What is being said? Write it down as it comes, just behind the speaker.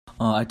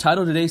I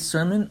titled today's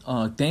sermon,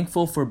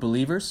 Thankful for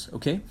Believers,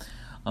 okay?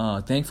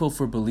 Thankful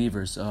for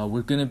Believers.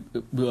 We're going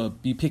to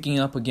be picking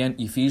up again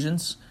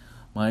Ephesians.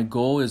 My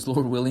goal is,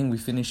 Lord willing, we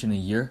finish in a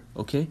year,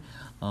 okay?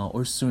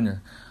 Or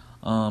sooner.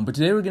 But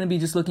today we're going to be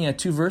just looking at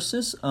two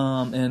verses.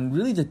 And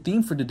really the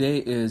theme for today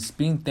is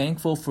being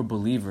thankful for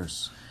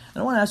believers.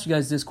 And I want to ask you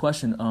guys this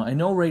question. I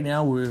know right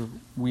now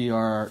we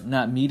are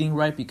not meeting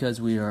right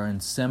because we are in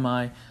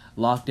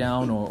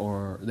semi-lockdown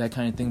or that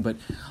kind of thing. But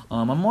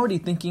I'm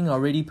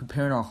already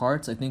preparing our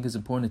hearts. I think it's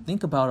important to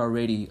think about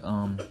already,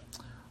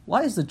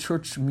 why is the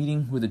church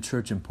meeting with the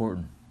church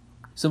important?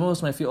 Some of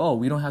us might feel,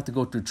 we don't have to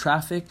go through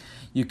traffic.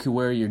 You could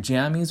wear your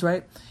jammies,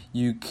 right?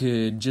 You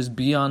could just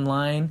be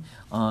online.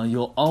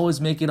 You'll always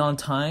make it on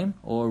time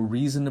or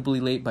reasonably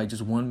late by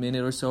just 1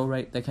 minute or so,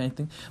 right? That kind of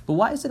thing. But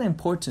why is it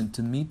important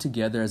to meet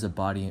together as a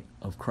body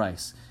of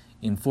Christ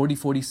in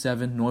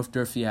 4047 North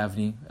Durfee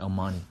Avenue, El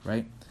Monte,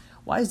 right?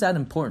 Why is that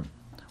important?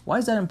 Why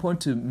is that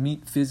important to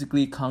meet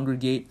physically,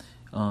 congregate?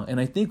 And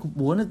I think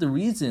one of the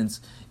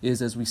reasons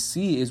is, as we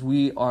see, is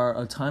we are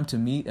a time to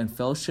meet and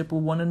fellowship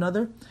with one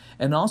another,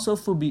 and also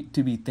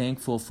to be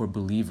thankful for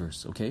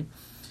believers, okay?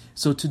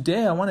 So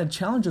today I want to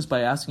challenge us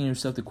by asking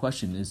yourself the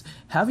question is,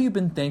 have you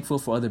been thankful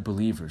for other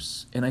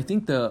believers? And I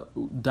think the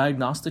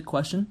diagnostic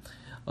question,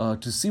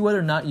 to see whether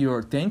or not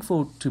you're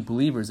thankful to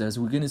believers, as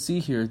we're going to see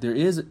here, there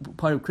is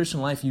part of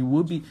Christian life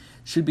you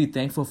should be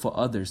thankful for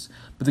others.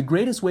 But the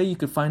greatest way you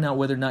could find out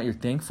whether or not you're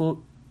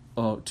thankful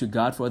to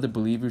God for other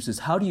believers is,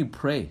 how do you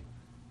pray?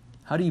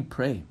 How do you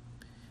pray?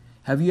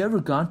 Have you ever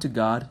gone to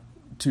God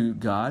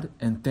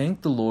and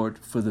thanked the Lord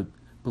for the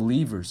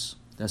believers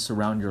that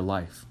surround your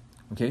life?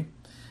 Okay?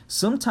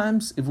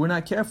 Sometimes, if we're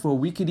not careful,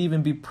 we could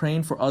even be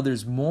praying for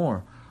others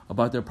more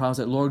about their problems,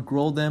 that Lord,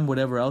 grow them,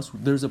 whatever else.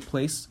 There's a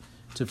place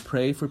to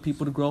pray for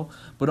people to grow.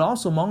 But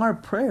also, among our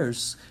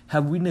prayers,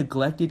 have we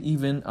neglected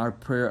even our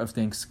prayer of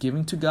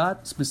thanksgiving to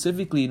God?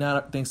 Specifically,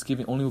 not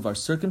thanksgiving only with our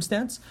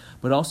circumstance,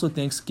 but also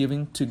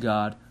thanksgiving to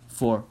God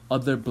for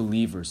other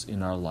believers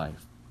in our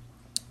life.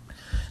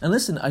 And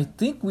listen, I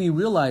think we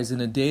realize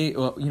in a day,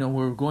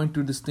 we're going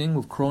through this thing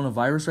with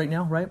coronavirus right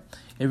now, right?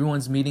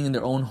 Everyone's meeting in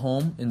their own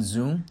home in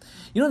Zoom.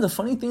 The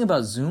funny thing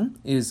about Zoom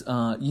is,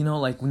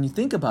 like when you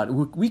think about it,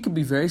 we could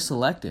be very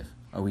selective,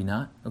 are we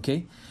not?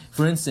 Okay?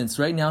 For instance,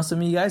 right now,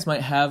 some of you guys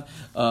might have,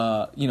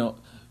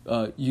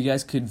 you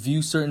guys could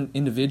view certain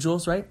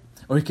individuals, right?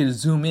 Or you could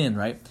zoom in,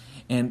 right?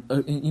 And,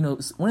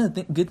 one of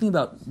the good things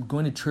about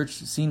going to church,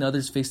 seeing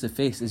others face to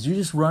face, is you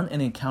just run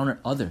and encounter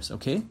others,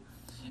 okay?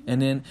 And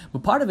then,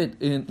 but part of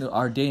it in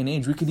our day and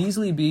age, we could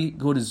easily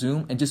go to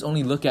Zoom and just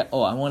only look at,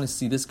 I want to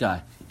see this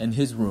guy in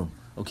his room,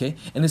 okay?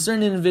 And there's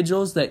certain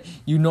individuals that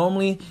you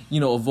normally,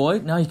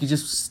 avoid. Now you could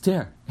just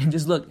stare and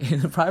just look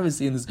in the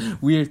privacy in this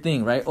weird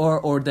thing, right?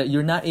 Or that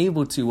you're not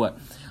able to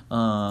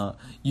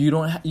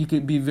you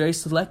could be very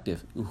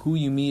selective who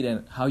you meet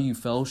and how you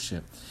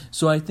fellowship.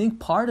 So I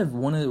think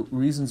one of the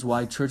reasons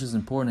why church is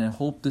important, and I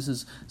hope this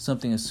is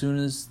something as soon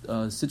as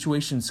the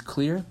situation's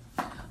clear,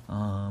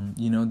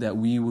 that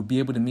we would be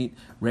able to meet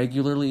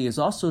regularly, is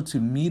also to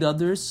meet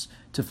others,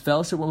 to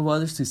fellowship with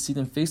others, to see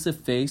them face to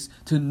face,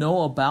 to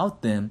know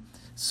about them,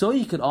 so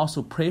you could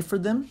also pray for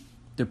them,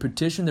 their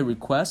petition, their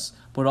requests,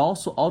 but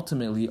also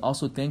ultimately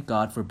also thank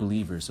God for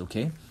believers,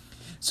 okay?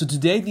 So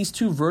today, these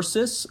two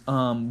verses,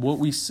 what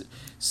we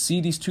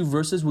see these two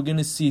verses, we're going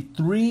to see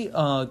three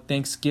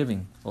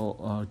thanksgiving,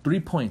 3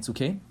 points,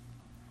 okay?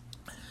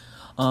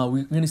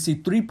 We're going to see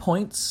 3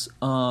 points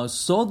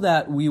so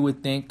that we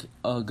would thank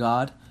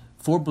God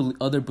for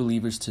other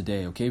believers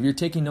today, okay? If you're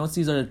taking notes,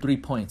 these are the 3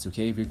 points,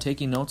 okay? If you're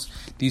taking notes,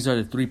 these are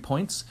the 3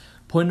 points.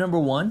 Point number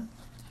 1,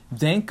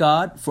 thank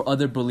God for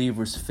other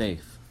believers'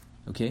 faith,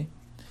 okay?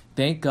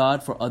 Thank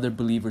God for other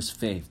believers'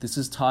 faith. This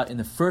is taught in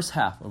the first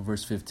half of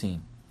verse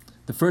 15.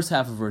 The first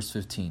half of verse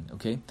 15,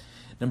 okay?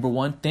 Number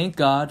 1, thank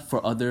God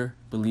for other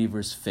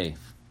believers'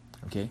 faith,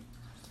 okay?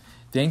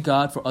 Thank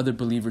God for other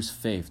believers'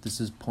 faith.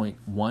 This is point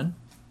 1,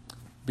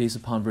 based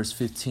upon verse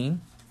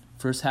 15,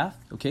 first half,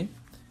 okay?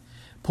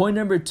 Point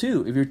number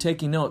 2, if you're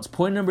taking notes,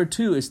 point number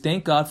 2 is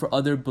thank God for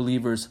other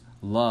believers'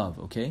 love,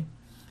 okay?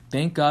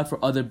 Thank God for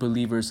other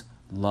believers'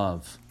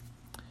 love.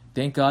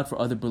 Thank God for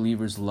other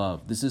believers'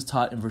 love. This is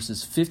taught in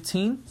verses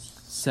 15,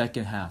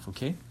 second half,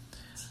 okay?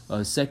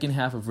 Second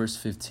half of verse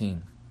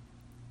 15.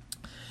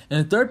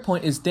 And the third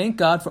point is thank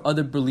God for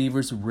other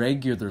believers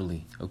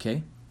regularly,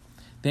 okay?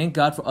 Thank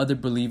God for other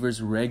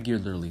believers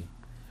regularly.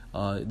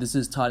 This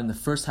is taught in the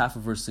first half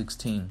of verse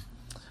 16.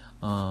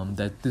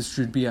 That this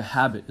should be a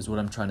habit is what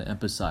I'm trying to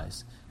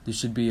emphasize. This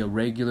should be a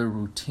regular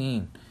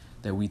routine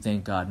that we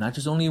thank God. Not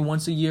just only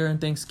once a year in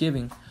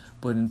Thanksgiving,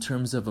 but in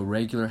terms of a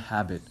regular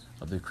habit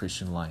of the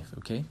Christian life,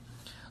 okay?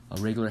 A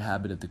regular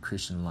habit of the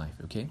Christian life,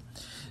 okay?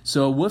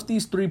 So with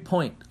these 3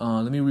 points,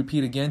 let me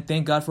repeat again.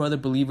 Thank God for other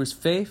believers'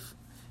 faith.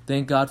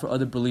 Thank God for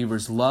other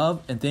believers'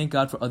 love, and thank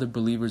God for other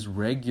believers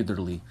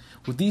regularly.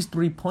 With these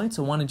 3 points,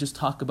 I want to just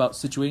talk about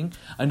situating.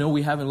 I know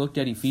we haven't looked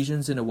at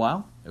Ephesians in a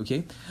while,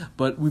 okay?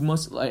 But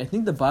I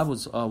think the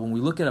Bible's, when we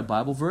look at a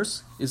Bible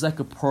verse, is like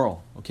a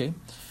pearl, okay?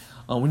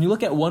 When you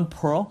look at one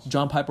pearl,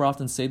 John Piper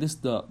often say this,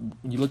 when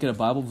you look at a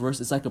Bible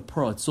verse, it's like a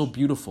pearl. It's so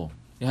beautiful.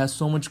 It has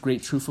so much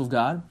great truth of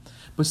God.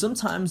 But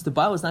sometimes the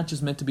Bible is not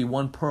just meant to be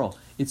one pearl.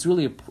 It's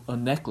really a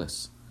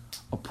necklace,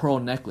 a pearl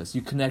necklace.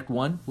 You connect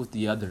one with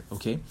the other,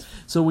 okay?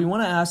 So we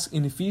want to ask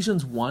in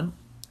Ephesians 1,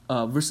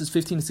 verses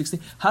 15 to 16,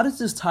 how does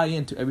this tie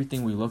into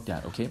everything we looked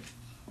at, okay?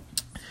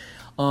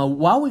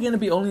 While we're going to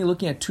be only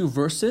looking at 2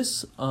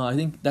 verses, I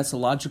think that's a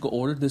logical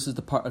order. This is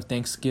the part of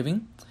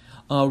Thanksgiving.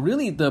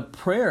 Really, the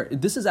prayer,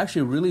 this is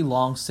actually a really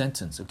long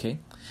sentence, okay?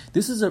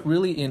 This is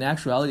really, in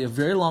actuality, a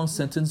very long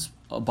sentence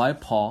by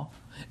Paul.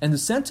 And the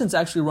sentence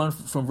actually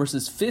runs from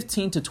verses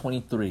 15 to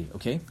 23,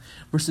 okay?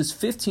 Verses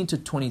 15 to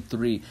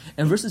 23.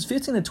 And verses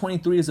 15 to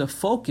 23 is a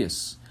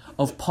focus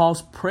of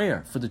Paul's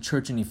prayer for the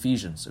church in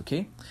Ephesians,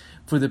 okay?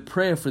 For the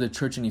prayer for the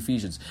church in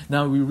Ephesians.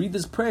 Now, we read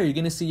this prayer, you're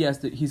going to see, yes,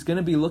 that he's going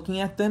to be looking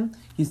at them.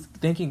 He's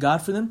thanking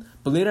God for them.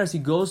 But later, as he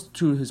goes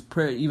to his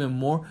prayer, even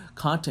more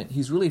content,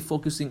 he's really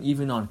focusing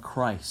even on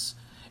Christ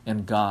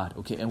and God,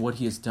 okay, and what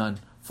he has done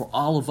for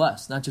all of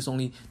us, not just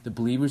only the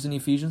believers in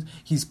Ephesians.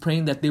 He's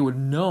praying that they would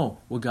know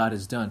what God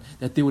has done,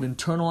 that they would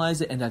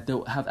internalize it, and that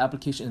they'll have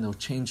application and they'll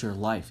change their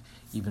life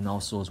even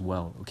also as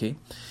well, okay?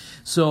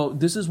 So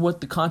this is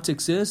what the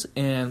context is,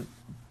 and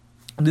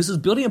this is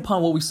building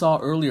upon what we saw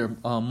earlier,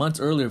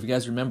 months earlier, if you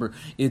guys remember.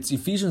 It's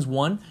Ephesians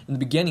 1. In the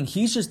beginning,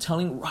 he's just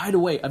telling right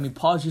away. I mean,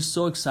 Paul's just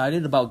so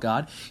excited about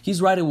God.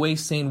 He's right away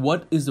saying,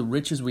 what is the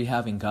riches we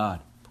have in God?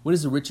 What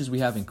is the riches we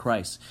have in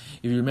Christ?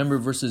 If you remember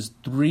verses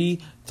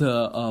 3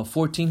 to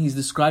 14, he's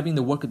describing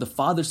the work of the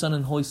Father, Son,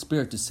 and Holy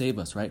Spirit to save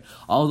us, right?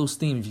 All those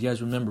themes, if you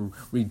guys remember,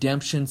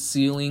 redemption,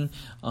 sealing,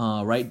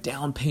 right,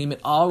 down payment,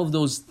 all of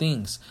those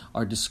things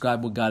are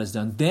described what God has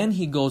done. Then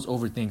he goes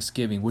over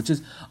Thanksgiving, which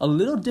is a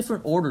little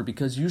different order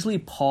because usually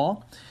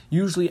Paul,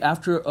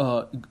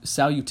 after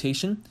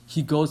salutation,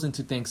 he goes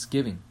into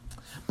Thanksgiving.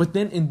 But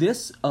then in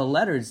this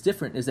letter, it's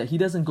different, is that he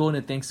doesn't go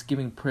into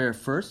Thanksgiving prayer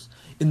first.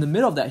 In the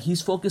middle of that,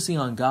 he's focusing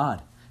on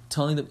God,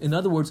 telling them, in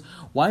other words,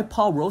 why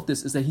Paul wrote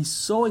this is that he's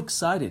so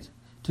excited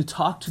to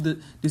talk to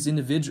this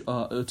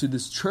individual, to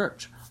this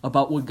church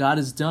about what God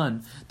has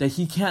done, that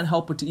he can't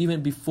help but to,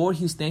 even before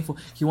he's thankful,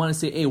 he wants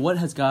to say, hey, what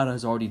has God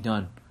has already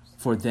done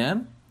for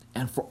them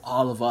and for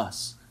all of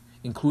us,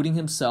 including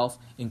himself,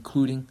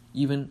 including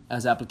even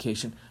as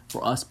application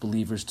for us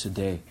believers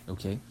today,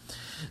 okay?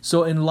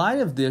 So in light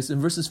of this, in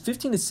verses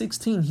 15 to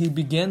 16, he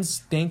begins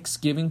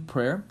Thanksgiving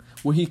prayer,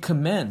 where he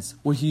commends,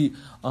 where he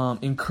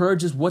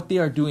encourages what they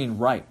are doing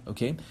right,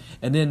 okay?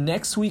 And then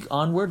next week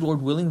onward,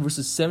 Lord willing,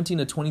 verses 17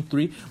 to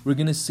 23, we're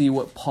going to see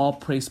what Paul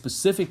prays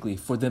specifically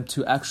for them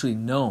to actually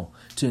know,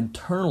 to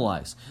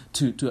internalize,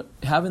 to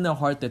have in their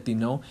heart that they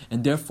know.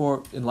 And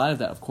therefore, in light of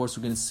that, of course,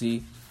 we're going to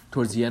see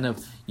towards the end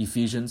of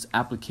Ephesians,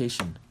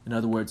 application. In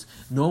other words,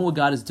 knowing what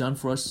God has done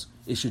for us,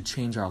 it should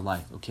change our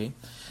life, okay?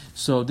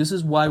 So this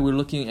is why we're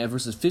looking at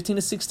verses 15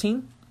 to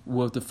 16,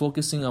 with the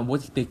focusing on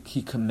what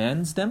he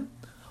commends them,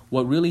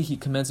 what really he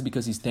commends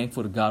because he's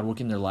thankful to God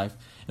working in their life.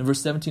 In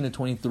verse 17 to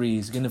 23,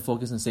 he's going to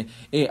focus and say,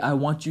 hey, I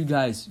want you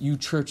guys, you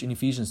church in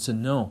Ephesians, to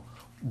know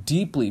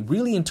deeply,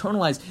 really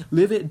internalize,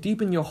 live it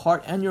deep in your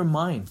heart and your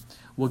mind,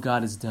 what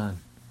God has done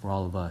for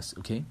all of us,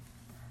 okay?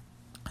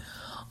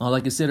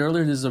 Like I said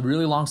earlier, this is a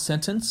really long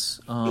sentence.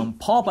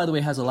 Paul, by the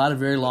way, has a lot of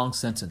very long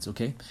sentences,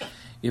 okay?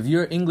 If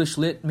you're an English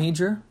lit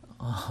major,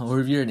 or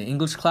if you're in an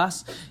English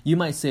class, you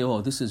might say, oh,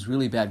 this is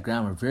really bad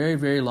grammar. Very,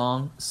 very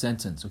long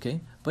sentence,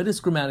 okay? But it's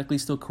grammatically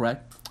still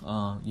correct,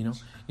 in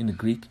the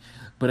Greek.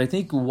 But I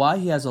think why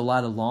he has a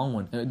lot of long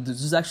ones,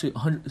 this is actually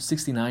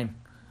 169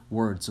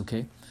 words,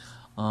 okay?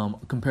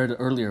 Compared to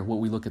earlier, what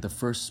we look at the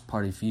first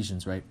part of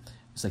Ephesians, right?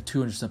 It's like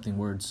 200-something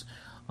words.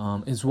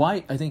 Is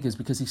why I think is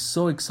because he's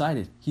so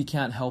excited. He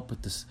can't help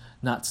but this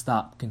not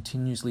stop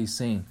continuously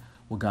saying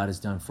what God has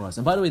done for us.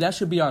 And by the way, that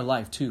should be our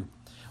life too.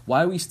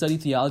 Why we study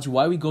theology,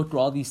 why we go through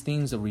all these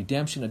things of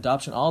redemption,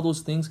 adoption, all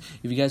those things,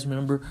 if you guys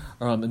remember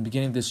in the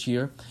beginning of this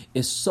year,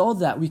 is so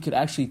that we could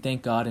actually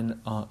thank God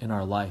in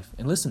our life.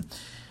 And listen,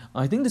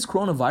 I think this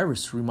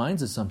coronavirus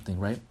reminds us something,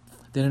 right?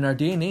 That in our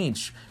day and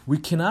age, we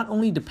cannot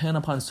only depend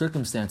upon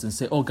circumstance and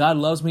say, oh, God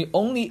loves me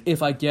only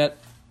if I get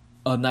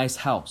a nice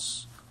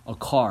house, a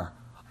car,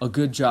 a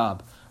good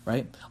job,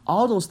 right?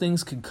 All those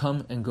things can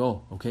come and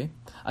go, okay?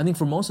 I think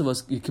for most of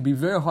us, it could be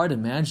very hard to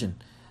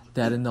imagine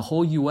that in the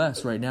whole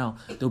U.S. right now,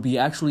 there'll be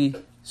actually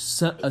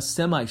a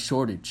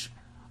semi-shortage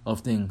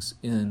of things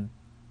in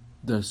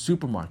the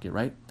supermarket,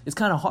 right? It's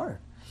kind of hard.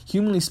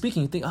 Humanly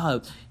speaking, you think,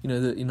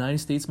 the United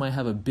States might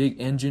have a big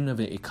engine of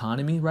an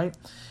economy, right?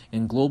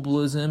 And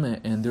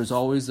globalism, and there's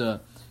always a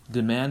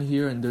demand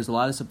here, and there's a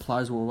lot of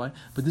suppliers worldwide.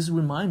 But this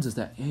reminds us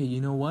that, hey, you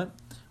know what?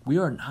 We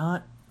are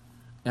not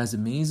as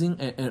amazing,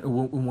 and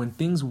when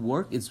things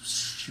work, it's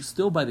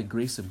still by the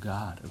grace of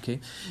God, okay?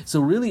 So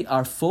really,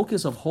 our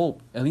focus of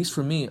hope, at least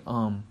for me,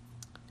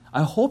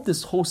 I hope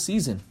this whole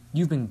season,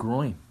 you've been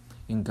growing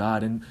in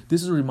God, and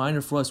this is a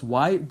reminder for us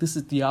why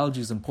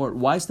theology is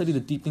important, why study the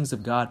deep things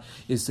of God,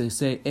 is to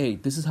say, hey,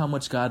 this is how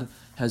much God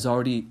has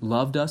already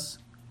loved us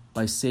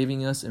by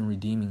saving us and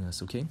redeeming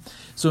us, okay?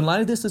 So in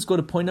light of this, let's go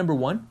to point number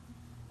 1.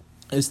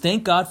 is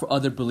thank God for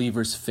other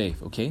believers'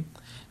 faith, okay?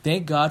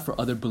 Thank God for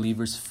other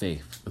believers'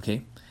 faith,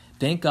 okay?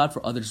 Thank God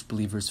for others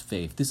believers'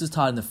 faith. This is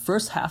taught in the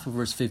first half of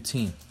verse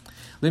 15.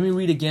 Let me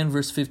read again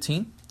verse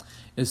 15.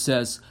 It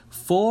says,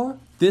 "For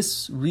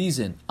this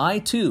reason, I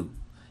too,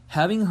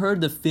 having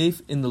heard the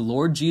faith in the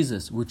Lord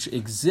Jesus, which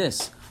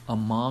exists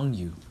among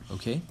you,"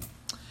 okay?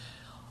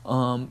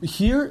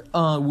 Here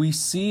we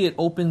see it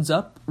opens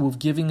up with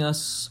giving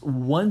us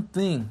one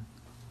thing,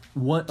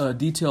 one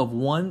detail of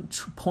one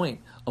point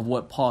of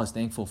what Paul is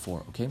thankful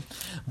for, okay?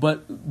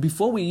 But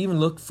before we even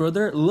look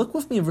further, look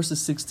with me in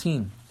verses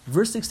 16.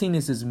 Verse 16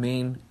 is his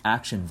main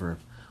action verb,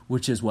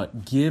 which is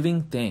what?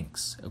 Giving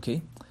thanks,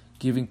 okay?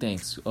 Giving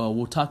thanks.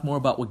 We'll talk more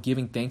about what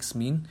giving thanks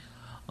mean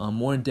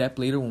more in depth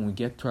later when we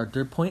get to our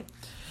third point.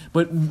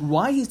 But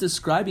why he's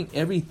describing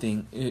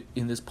everything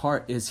in this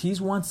part is he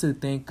wants to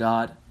thank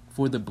God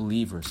for the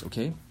believers,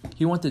 okay?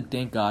 He wants to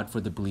thank God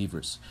for the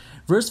believers.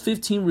 Verse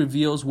 15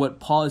 reveals what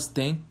Paul is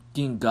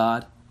thanking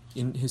God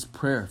in his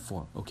prayer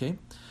for, okay?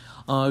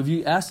 If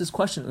you ask this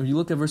question, or you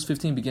look at verse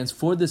 15, begins,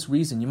 "For this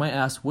reason," you might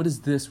ask, what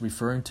is this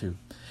referring to?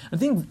 I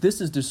think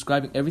this is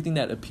describing everything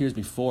that appears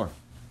before.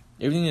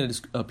 Everything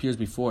that appears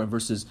before in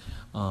verses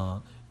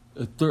 3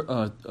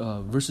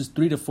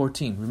 to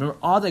 14. Remember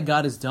all that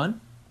God has done?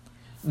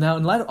 Now,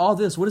 in light of all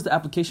this, what is the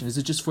application? Is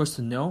it just for us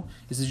to know?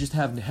 Is it just to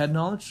have head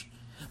knowledge?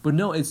 But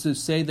no, it's to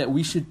say that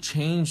we should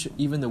change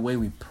even the way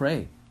we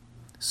pray.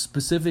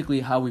 Specifically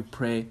how we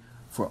pray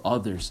for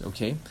others,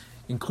 okay?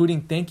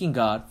 Including thanking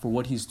God for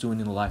what he's doing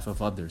in the life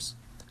of others,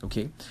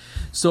 okay?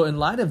 So in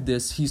light of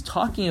this, he's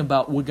talking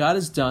about what God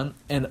has done,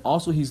 and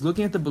also he's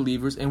looking at the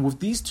believers, and with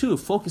these two,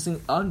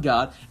 focusing on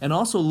God, and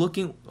also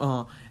looking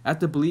at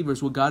the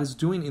believers, what God is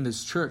doing in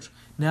this church.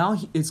 Now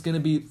it's going to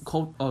be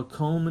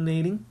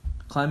culminating,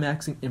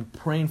 climaxing, and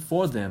praying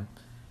for them,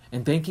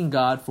 and thanking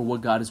God for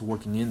what God is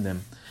working in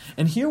them.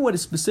 And here what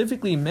is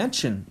specifically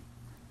mentioned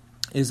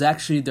is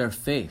actually their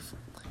faith,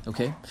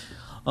 okay?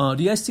 Do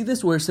you guys see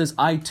this where it says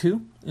 "I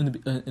too" in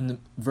the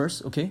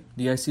verse? Okay,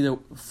 do you guys see the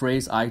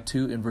phrase "I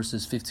too" in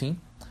verses 15?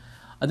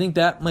 I think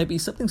that might be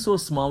something so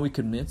small we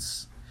could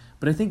miss,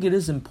 but I think it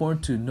is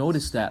important to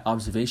notice that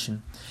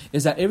observation.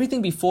 Is that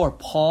everything before,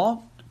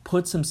 Paul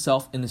puts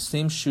himself in the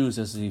same shoes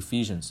as the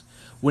Ephesians.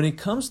 When it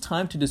comes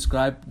time to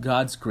describe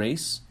God's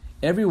grace,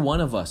 every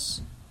one of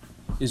us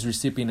is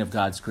recipient of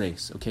God's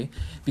grace. Okay,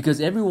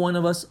 because every one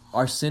of us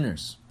are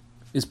sinners.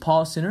 Is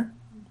Paul a sinner?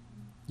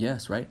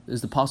 Yes, right.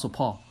 Is the Apostle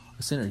Paul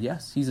a sinner?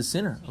 Yes, he's a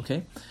sinner,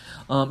 okay?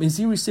 Is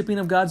he a recipient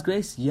of God's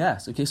grace?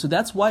 Yes, okay? So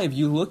that's why if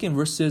you look in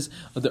verses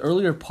of the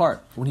earlier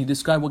part, when he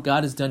described what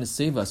God has done to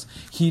save us,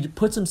 he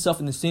puts himself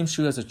in the same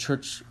shoe as the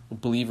church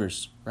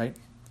believers, right?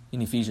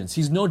 In Ephesians.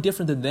 He's no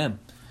different than them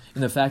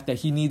in the fact that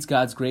he needs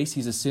God's grace.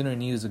 He's a sinner in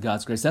need of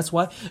God's grace. That's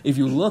why if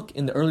you look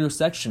in the earlier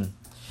section,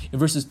 in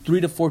verses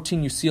 3 to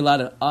 14, you see a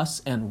lot of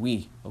us and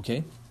we,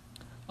 okay?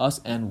 Us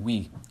and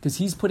we. Because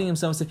he's putting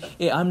himself and saying,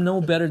 hey, I'm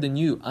no better than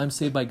you. I'm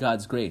saved by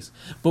God's grace.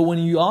 But when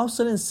you all of a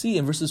sudden see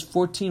in verses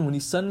 14, when he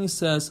suddenly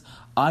says,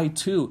 I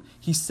too,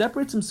 he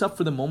separates himself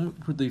for the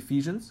moment for the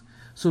Ephesians.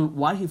 So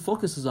why he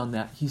focuses on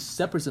that, he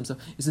separates himself,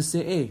 is to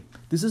say, hey,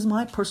 this is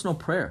my personal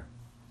prayer.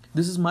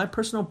 This is my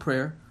personal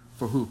prayer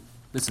for who?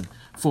 Listen,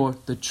 for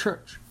the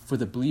church, for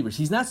the believers.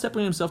 He's not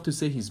separating himself to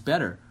say he's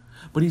better,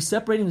 but he's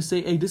separating to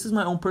say, hey, this is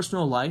my own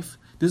personal life.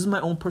 This is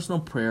my own personal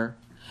prayer.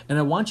 And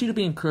I want you to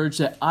be encouraged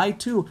that I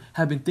too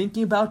have been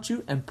thinking about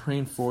you and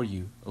praying for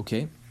you,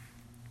 okay?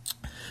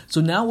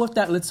 So now with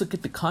that, let's look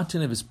at the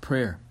content of his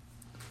prayer.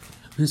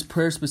 His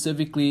prayer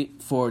specifically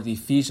for the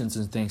Ephesians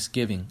in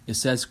Thanksgiving. It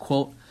says,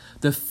 quote,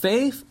 the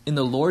faith in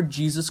the Lord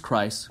Jesus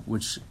Christ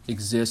which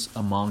exists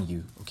among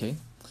you, okay?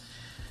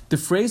 The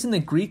phrase in the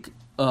Greek,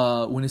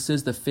 when it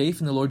says the faith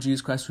in the Lord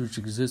Jesus Christ which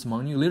exists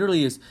among you,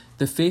 literally is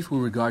the faith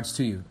with regards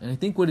to you. And I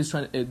think what is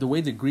the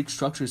way the Greek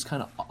structure is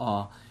kind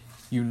of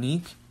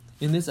unique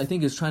in this, I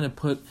think is trying to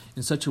put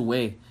in such a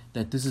way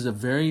that this is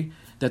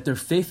that their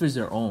faith is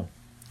their own.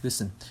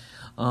 Listen,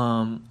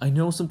 I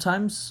know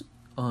sometimes,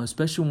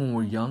 especially when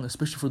we're young,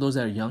 especially for those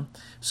that are young,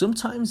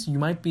 sometimes you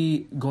might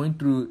be going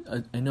through,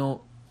 I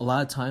know a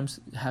lot of times,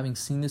 having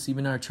seen this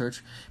even in our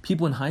church,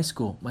 people in high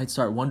school might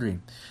start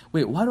wondering,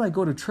 wait, why do I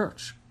go to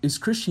church? Is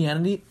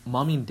Christianity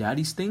mommy and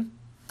daddy's thing?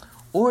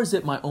 Or is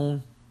it my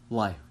own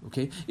life,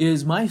 okay?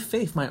 Is my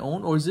faith my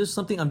own, or is this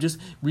something I'm just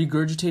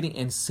regurgitating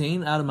and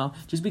saying out of mouth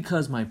just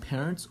because my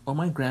parents or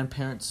my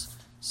grandparents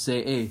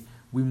say, hey,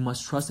 we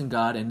must trust in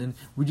God, and then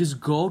we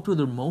just go through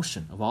the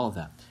motion of all of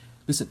that?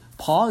 Listen,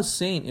 Paul is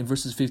saying in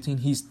verses 15,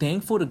 he's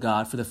thankful to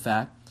God for the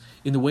fact,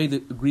 in the way the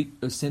Greek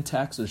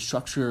syntax, or the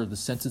structure of the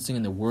sentencing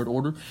and the word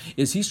order,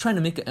 is he's trying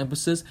to make an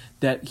emphasis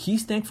that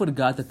he's thankful to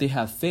God that they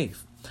have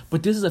faith.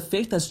 But this is a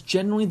faith that's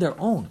genuinely their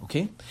own,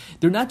 okay?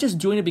 They're not just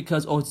doing it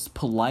because, it's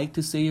polite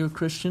to say you're a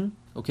Christian,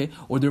 okay?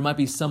 Or there might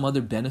be some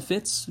other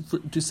benefits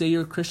to say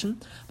you're a Christian.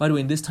 By the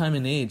way, in this time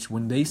and age,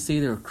 when they say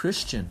they're a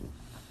Christian,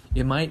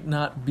 it might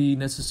not be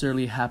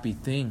necessarily a happy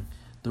thing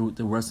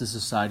the rest of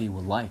society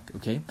would like,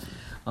 okay?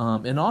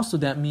 And also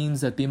that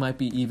means that they might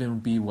be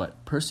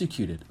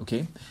persecuted,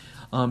 okay?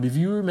 If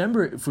you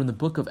remember from the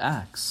book of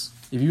Acts,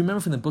 If you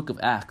remember from the book of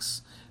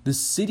Acts, the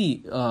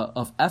city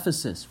of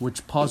Ephesus,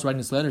 which Paul's writing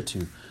this letter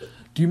to,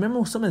 do you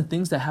remember some of the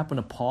things that happened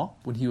to Paul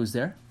when he was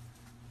there?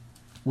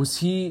 Was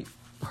he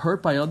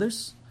hurt by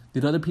others?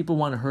 Did other people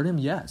want to hurt him?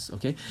 Yes,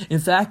 okay. In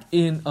fact,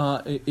 in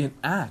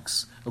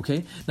Acts,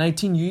 okay,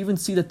 19, you even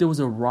see that there was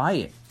a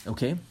riot,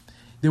 okay.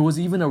 There was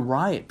even a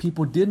riot.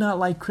 People did not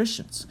like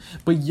Christians,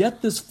 but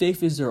yet this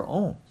faith is their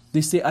own.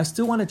 They say, I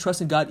still want to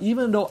trust in God,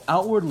 even though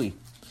outwardly,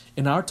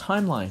 in our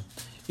timeline,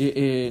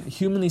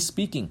 humanly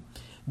speaking,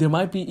 there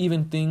might be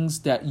even things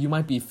that you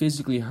might be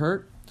physically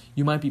hurt,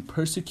 you might be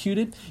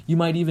persecuted, you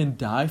might even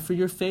die for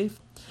your faith.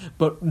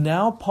 But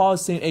now Paul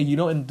is saying, hey,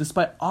 and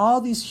despite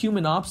all these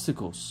human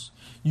obstacles,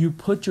 you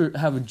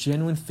have a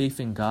genuine faith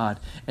in God.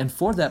 And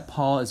for that,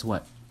 Paul is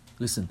what?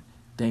 Listen,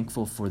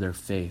 thankful for their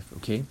faith,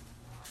 okay?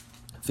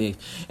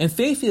 Faith. And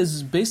faith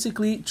is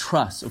basically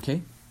trust,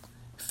 okay?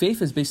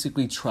 Faith is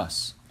basically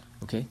trust,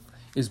 okay?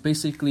 Is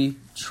basically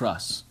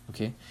trust,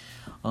 okay?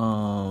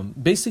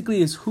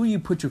 Basically is who you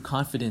put your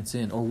confidence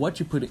in, or what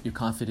you put your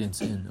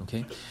confidence in,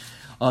 okay?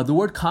 The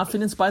word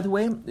confidence, by the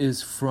way,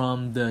 is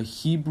from the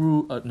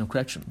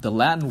the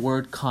Latin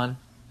word con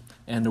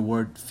and the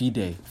word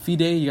fide.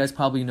 Fide, you guys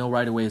probably know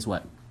right away is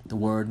what? The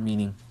word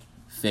meaning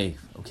faith,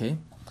 okay?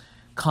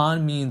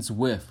 Con means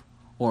with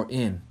or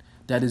in.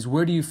 That is,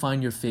 where do you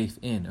find your faith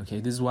in,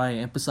 okay? This is why I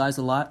emphasize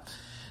a lot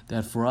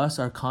that for us,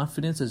 our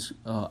confidence is,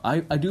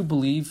 I do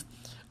believe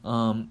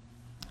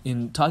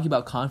in talking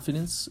about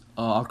confidence,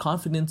 our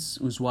confidence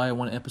is why I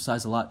want to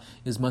emphasize a lot,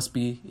 must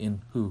be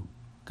in who?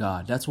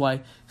 God. That's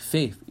why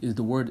faith is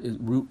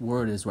root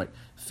word is right.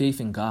 Faith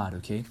in God,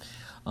 okay?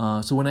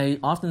 So when I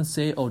often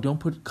say, don't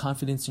put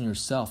confidence in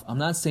yourself, I'm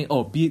not saying,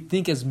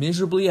 think as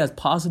miserably as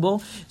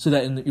possible so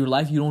that in your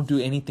life you don't do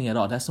anything at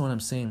all. That's not what I'm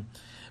saying.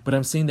 But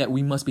I'm saying that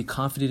we must be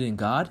confident in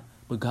God,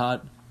 but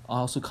God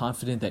also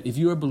confident that if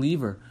you're a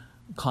believer,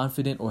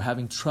 confident or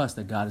having trust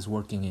that God is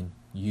working in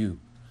you.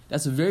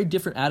 That's a very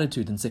different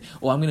attitude than say,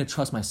 I'm going to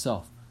trust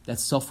myself.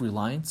 That's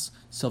self-reliance,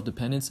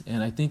 self-dependence.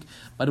 And I think,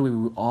 by the way,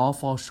 we all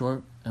fall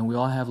short and we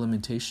all have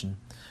limitation.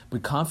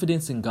 But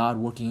confidence in God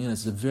working in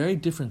us is a very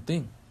different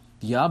thing.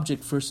 The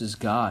object first is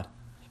God.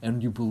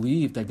 And you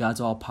believe that God's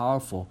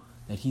all-powerful,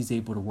 that He's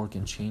able to work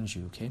and change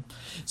you, okay?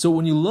 So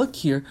when you look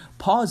here,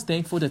 Paul is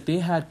thankful that they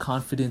had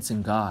confidence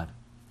in God,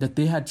 that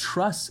they had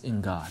trust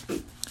in God.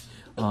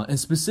 And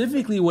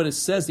specifically what it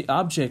says, the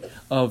object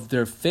of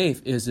their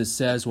faith is, it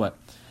says what?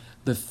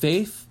 The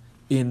faith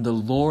in the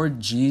Lord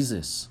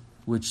Jesus,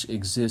 which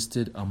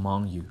existed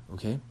among you,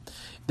 okay?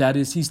 That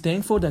is, he's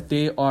thankful that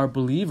they are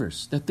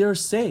believers, that they're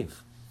saved,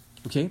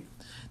 okay?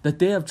 That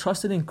they have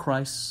trusted in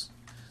Christ,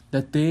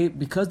 that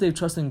because they've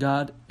trusted in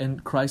God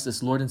and Christ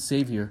as Lord and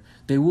Savior,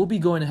 they will be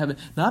going to heaven,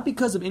 not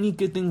because of any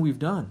good thing we've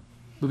done,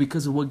 but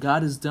because of what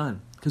God has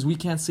done, because we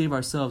can't save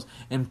ourselves,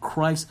 and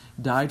Christ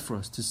died for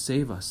us to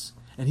save us.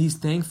 And he's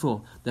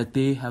thankful that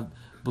they have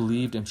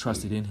believed and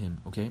trusted in him,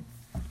 okay?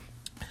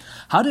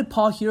 How did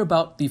Paul hear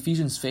about the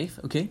Ephesians' faith,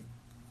 okay?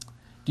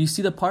 Do you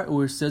see the part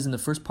where it says in the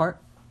first part,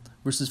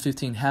 verses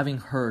 15, having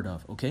heard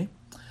of, okay?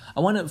 I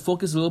want to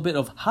focus a little bit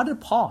of how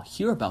did Paul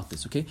hear about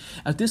this, okay?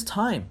 At this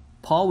time,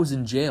 Paul was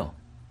in jail,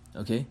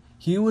 okay?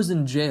 He was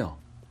in jail.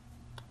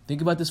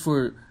 Think about this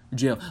for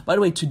jail. By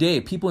the way,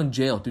 today, people in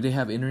jail, do they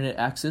have internet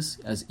access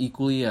as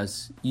easily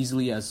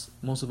as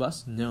most of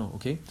us? No,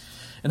 okay?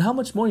 And how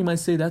much more you might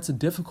say that's a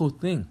difficult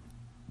thing?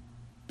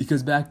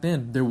 Because back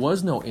then, there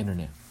was no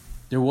internet.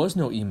 There was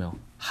no email.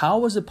 How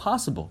was it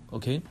possible,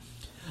 okay?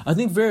 I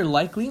think very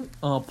likely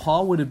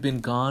Paul would have been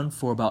gone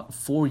for about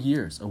 4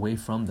 years away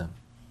from them.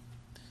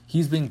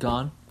 He's been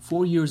gone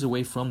 4 years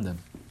away from them.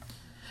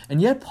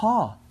 And yet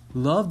Paul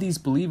loved these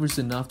believers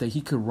enough that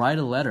he could write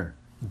a letter,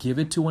 give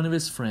it to one of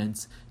his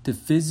friends, to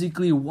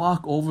physically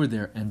walk over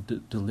there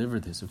and deliver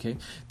this, okay?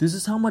 This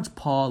is how much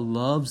Paul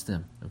loves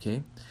them,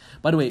 okay?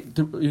 By the way,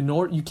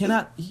 you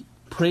cannot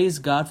praise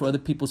God for other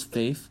people's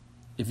faith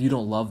if you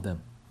don't love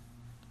them.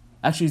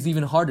 Actually, it's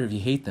even harder if you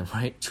hate them,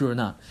 right? True or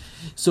not.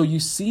 So you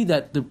see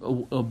that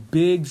a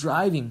big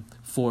driving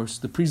force,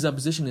 the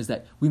presupposition is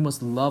that we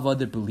must love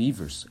other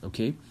believers,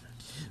 okay?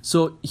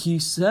 So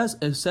it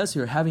says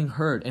here, having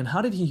heard. And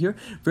how did he hear?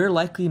 Very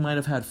likely he might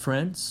have had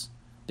friends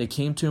that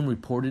came to him,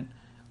 reported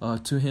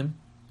to him.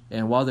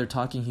 And while they're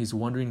talking, he's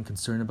wondering and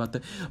concerned about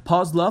that.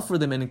 Paul's love for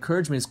them and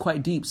encouragement is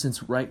quite deep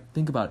since, right,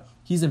 think about it.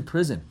 He's in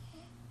prison.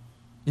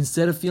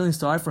 Instead of feeling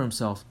sorry for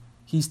himself,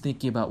 he's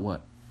thinking about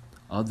what?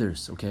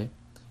 Others, okay?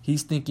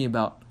 He's thinking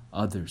about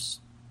others.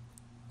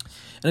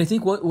 And I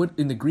think what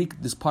in the Greek,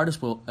 this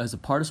participle, as a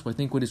participle, I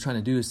think what he's trying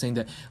to do is saying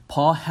that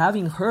Paul,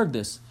 having heard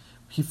this,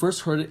 he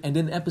first heard it, and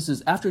then the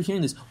emphasis, after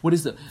hearing this, what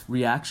is the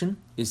reaction?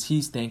 Is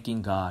he's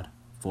thanking God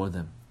for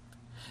them.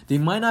 They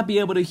might not be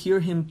able to hear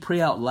him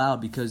pray out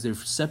loud because they're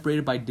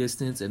separated by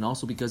distance and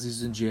also because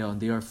he's in jail and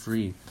they are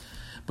free.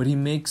 But he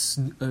makes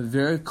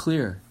very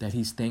clear that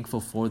he's thankful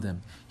for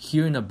them,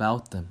 hearing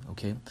about them,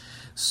 okay?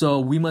 So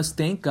we must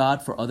thank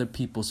God for other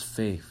people's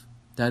faith.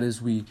 That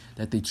is,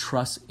 that they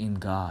trust in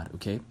God,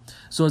 okay?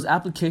 So as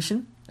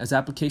application as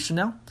application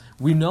now.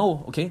 We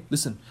know, okay,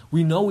 listen,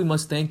 we know we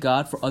must thank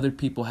God for other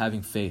people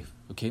having faith,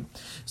 okay?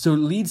 So it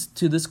leads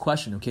to this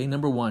question, okay?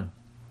 Number one,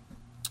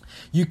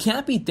 you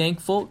can't be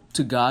thankful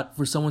to God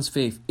for someone's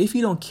faith if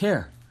you don't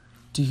care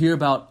to hear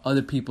about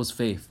other people's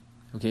faith,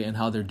 okay, and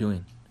how they're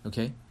doing,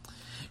 okay?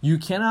 You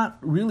cannot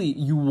really,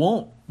 you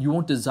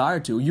won't desire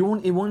to.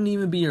 It won't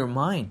even be your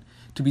mind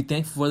to be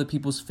thankful for other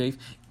people's faith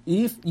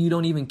if you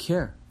don't even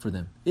care for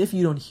them, if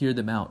you don't hear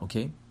them out,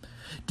 okay?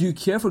 Do you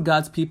care for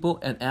God's people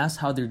and ask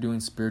how they're doing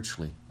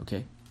spiritually,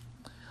 okay?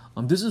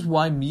 This is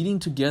why meeting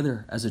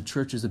together as a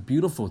church is a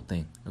beautiful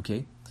thing,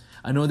 okay?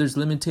 I know there's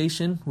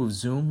limitation with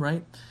Zoom,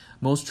 right?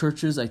 Most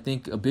churches, I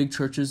think, big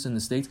churches in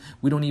the States,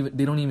 they don't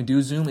even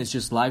do Zoom. It's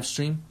just live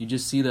stream. You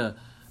just see the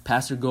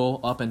pastor go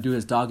up and do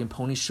his dog and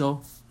pony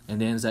show. And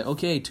then it's like,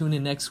 okay, tune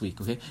in next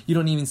week, okay? You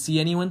don't even see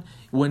anyone.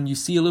 When you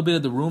see a little bit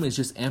of the room, it's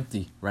just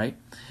empty, right?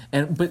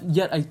 But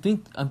yet I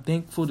think I'm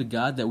thankful to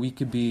God that we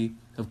could be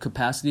of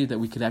capacity, that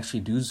we could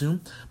actually do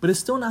Zoom. But it's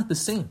still not the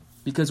same,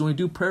 because when we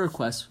do prayer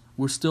requests,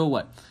 we're still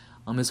what?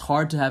 It's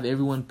hard to have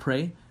everyone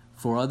pray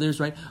for others,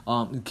 right?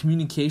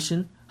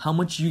 Communication, how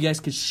much you guys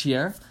could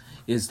share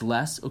is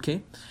less,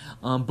 okay?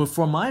 But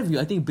from my view,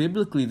 I think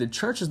biblically, the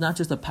church is not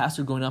just a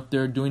pastor going up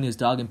there doing his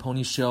dog and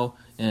pony show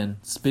and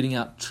spitting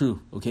out truth,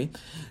 okay?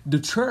 The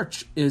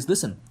church is,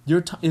 listen,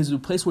 is a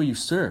place where you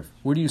serve.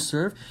 Where do you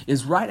serve?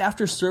 Is right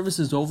after service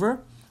is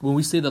over, when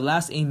we say the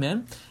last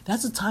amen,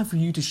 that's the time for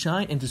you to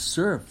shine and to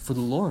serve for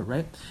the Lord,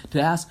 right?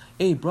 To ask,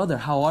 hey, brother,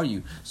 how are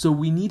you? So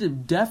we need to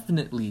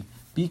definitely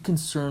be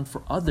concerned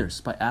for others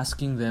by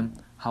asking them,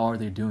 how are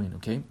they doing,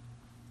 okay?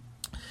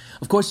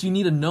 Of course, you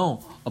need to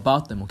know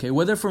about them, okay?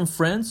 Whether from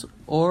friends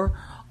or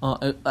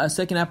a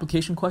second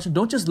application question,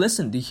 don't just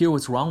listen to hear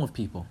what's wrong with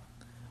people.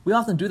 We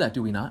often do that,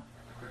 do we not?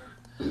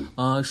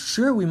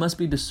 Sure, we must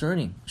be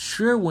discerning.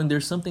 Sure, when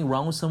there's something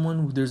wrong with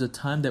someone, there's a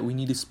time that we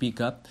need to speak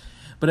up.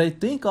 But I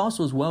think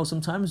also as well,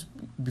 sometimes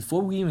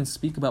before we even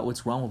speak about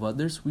what's wrong with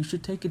others, we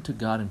should take it to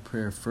God in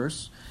prayer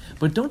first.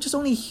 But don't just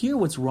only hear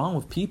what's wrong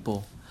with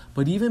people,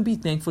 but even be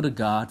thankful to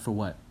God for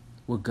what?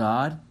 What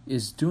God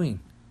is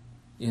doing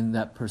in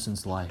that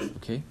person's life,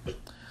 okay?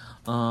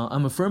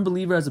 I'm a firm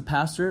believer as a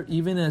pastor,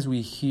 even as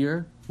we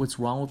hear what's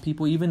wrong with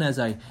people, even as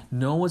I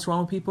know what's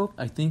wrong with people,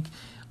 I think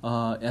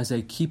as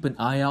I keep an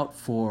eye out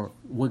for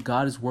what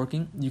God is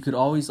working, you could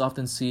always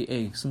often see,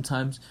 hey,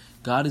 sometimes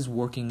God is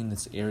working in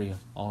this area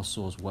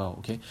also as well,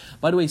 okay?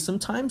 By the way,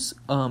 sometimes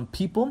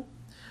people,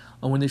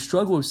 when they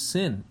struggle with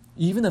sin,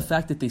 even the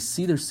fact that they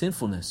see their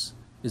sinfulness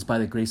is by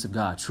the grace of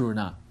God, true or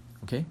not,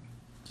 okay?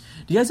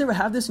 Do you guys ever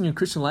have this in your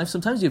Christian life?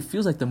 Sometimes it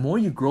feels like the more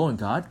you grow in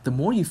God, the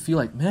more you feel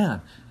like,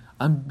 man,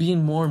 I'm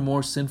being more and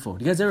more sinful.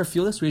 Do you guys ever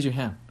feel this? Raise your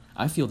hand.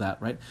 I feel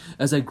that, right?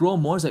 As I grow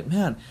more, it's like,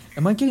 man,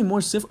 am I getting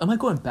more sinful? Am I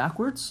going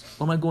backwards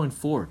or am I going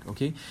forward,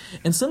 okay?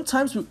 And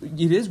sometimes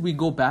we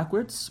go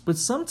backwards, but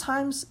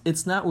sometimes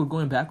it's not we're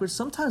going backwards.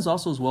 Sometimes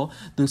also as well,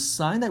 the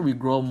sign that we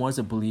grow more as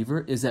a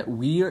believer is that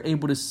we are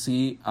able to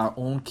see our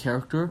own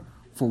character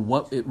for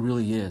what it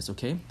really is,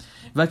 okay?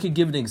 If I could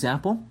give an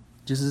example,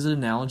 just as an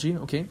analogy,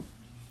 okay?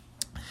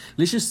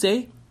 Let's just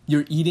say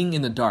you're eating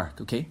in the dark,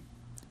 okay?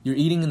 You're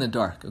eating in the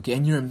dark, okay?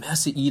 And you're a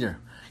messy eater.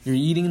 You're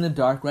eating in the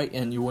dark, right?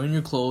 And you're wearing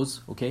your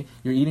clothes, okay?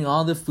 You're eating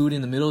all the food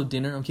in the middle of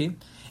dinner, okay?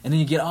 And then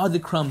you get all the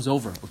crumbs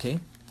over, okay?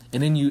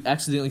 And then you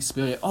accidentally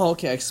spill it. Oh,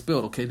 okay, I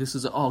spilled, okay?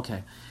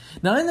 Okay.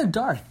 Now in the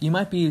dark, you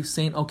might be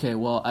saying, okay,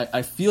 well,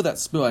 I feel that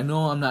spill. I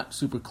know I'm not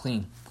super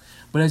clean.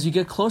 But as you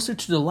get closer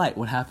to the light,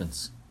 what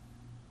happens?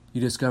 You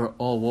discover,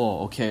 oh,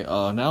 whoa, okay,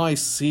 now I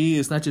see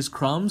it's not just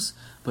crumbs,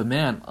 but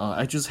man,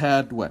 I just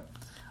had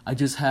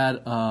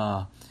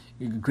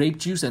grape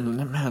juice,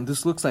 and man,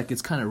 this looks like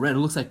it's kind of red. It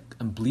looks like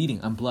I'm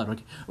bleeding. I'm blood.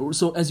 Okay?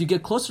 So as you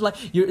get closer to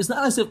light, it's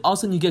not as if all of a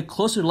sudden you get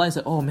closer to light. It's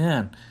like, oh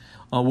man,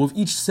 with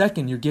each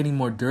second you're getting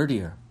more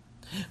dirtier.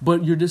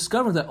 But you're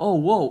discovering that, oh,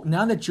 whoa,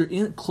 now that you're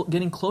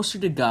getting closer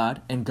to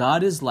God, and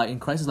God is light, and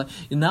Christ is light,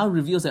 it now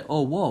reveals that,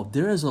 oh, whoa,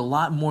 there is a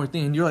lot more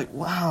thing. And you're like,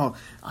 wow,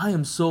 I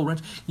am so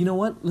wretched. You know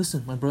what?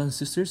 Listen, my brothers and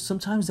sisters,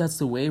 sometimes that's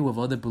the way with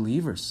other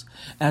believers.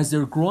 As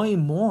they're growing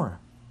more,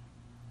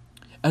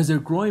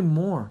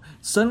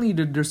 suddenly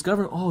they're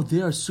discovering, oh,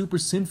 they are super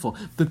sinful.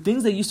 The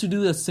things they used to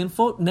do that's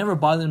sinful never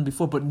bothered them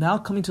before, but now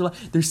coming to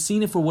life, they're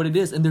seeing it for what it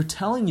is, and they're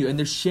telling you, and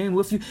they're sharing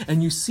with you,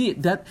 and you see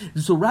it.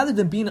 So rather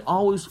than being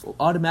always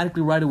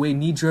automatically right away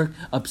knee-jerk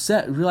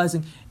upset,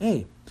 realizing,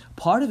 hey,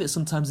 part of it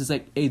sometimes is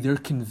like, hey, they're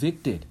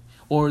convicted,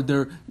 or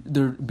they're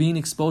being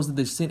exposed to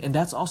their sin, and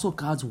that's also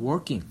God's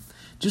working.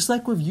 Just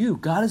like with you,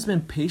 God has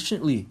been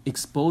patiently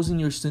exposing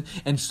your sin,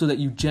 and so that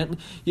you gently...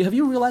 Have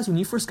you realized when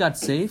you first got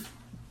saved,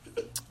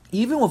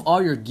 even with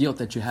all your guilt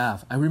that you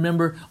have, I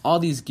remember all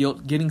these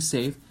guilt, getting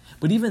saved,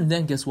 but even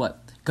then, guess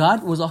what?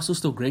 God was also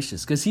still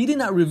gracious, because He did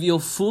not reveal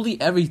fully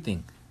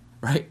everything,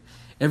 right?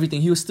 Everything.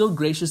 He was still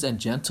gracious and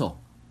gentle.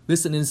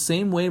 Listen, in the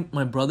same way,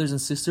 my brothers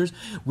and sisters,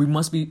 we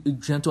must be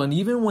gentle. And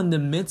even when in the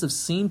midst of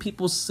seeing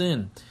people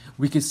sin,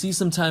 we can see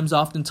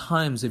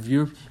oftentimes, if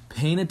you're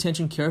paying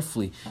attention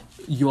carefully,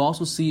 you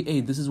also see,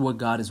 hey, this is what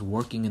God is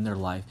working in their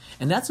life.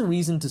 And that's a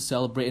reason to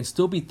celebrate and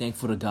still be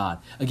thankful to God.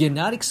 Again,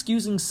 not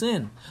excusing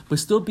sin, but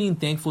still being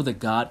thankful that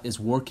God is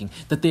working,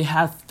 that they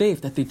have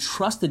faith, that they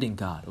trusted in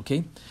God,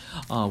 okay,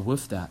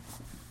 with that.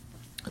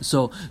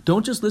 So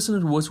don't just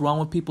listen to what's wrong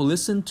with people.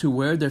 Listen to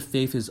where their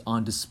faith is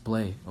on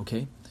display,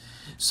 okay?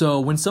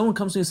 So when someone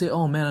comes to me and say,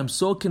 oh man, I'm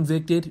so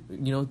convicted,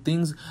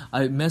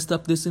 I messed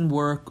up this in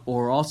work,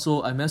 or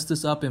also I messed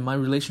this up in my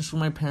relationship with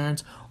my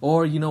parents,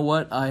 or you know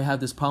what, I have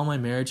this problem in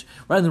my marriage,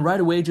 rather than right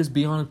away just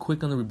be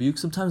quick on the rebuke,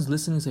 sometimes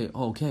listen and say,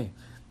 oh, okay,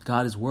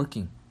 God is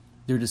working.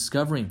 They're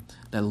discovering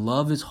that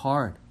love is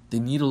hard. They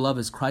need to love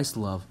as Christ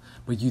loved,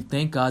 but you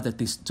thank God that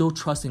they still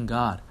trust in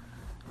God,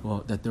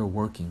 that they're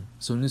working.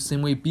 So in the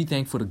same way, be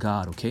thankful to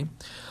God, okay?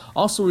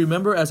 Also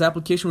remember, as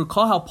application,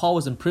 recall how Paul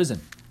was in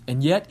prison.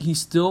 And yet, he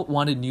still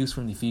wanted news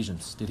from the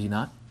Ephesians, did he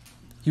not?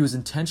 He was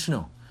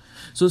intentional.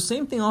 So the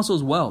same thing also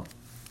as well.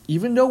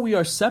 Even though we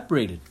are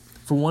separated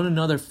from one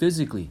another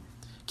physically,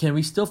 can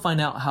we still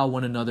find out how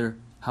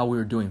we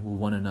are doing with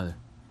one another?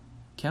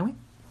 Can we?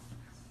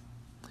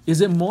 Is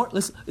it more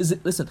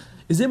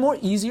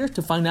easier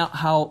to find out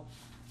how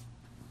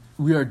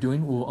we are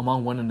doing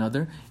among one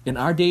another in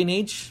our day and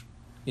age,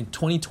 in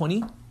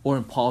 2020, or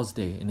in Paul's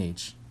day and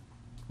age?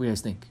 What do you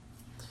guys think?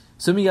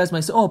 Some of you guys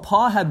might say, oh,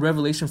 Paul had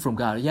revelation from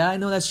God. Yeah, I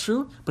know that's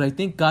true, but I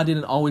think God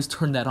didn't always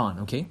turn that on,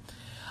 okay?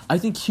 I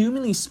think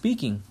humanly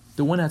speaking,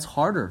 the one that's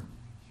harder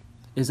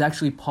is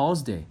actually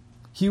Paul's day.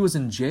 He was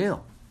in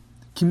jail.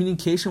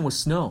 Communication was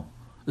slow,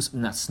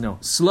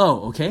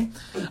 okay?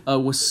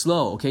 Was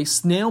slow, okay?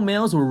 Snail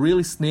mails were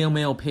really snail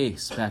mail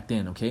pace back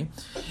then, okay?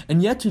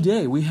 And yet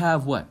today, we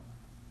have what?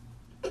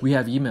 We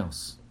have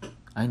emails.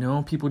 I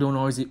know people don't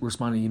always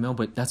respond to email,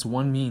 but that's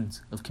one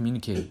means of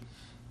communicating.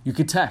 You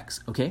could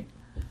text, okay?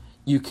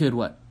 You could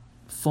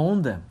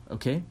phone them,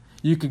 okay?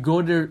 You could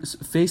go to their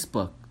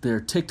Facebook, their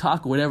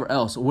TikTok, or whatever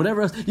else.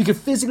 You could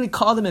physically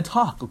call them and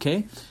talk,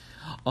 okay?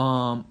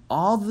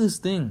 All these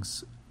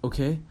things,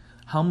 okay?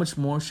 How much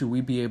more should we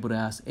be able to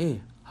ask,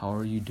 hey, how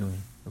are you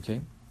doing,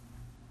 okay?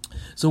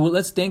 So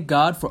let's thank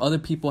God for other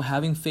people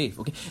having faith,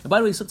 okay? And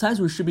by the way,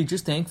 sometimes we should be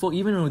just thankful,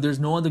 even when there's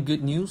no other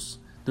good news.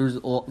 There's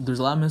a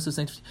lot of ministers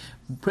saying,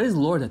 praise the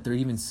Lord that they're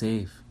even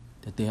saved,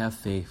 that they have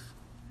faith,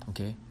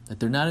 okay? That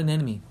they're not an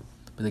enemy,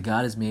 but that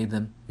God has made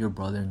them your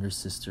brother and your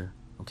sister,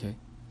 okay?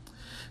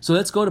 So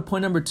let's go to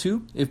point number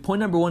 2. If point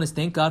number 1 is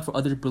thank God for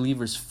other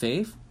believers'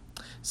 faith,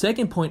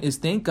 second point is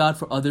thank God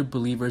for other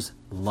believers'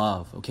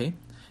 love, okay?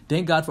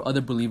 Thank God for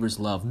other believers'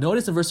 love.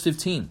 Notice in verse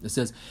 15, it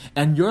says,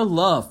 and your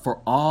love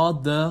for all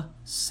the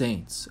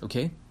saints,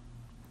 okay?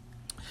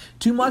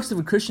 2 marks of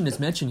a Christian is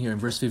mentioned here in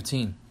verse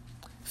 15.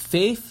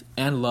 Faith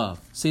and love.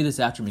 Say this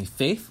after me.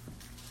 Faith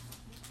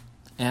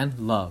and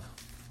love.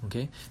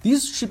 Okay?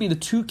 These should be the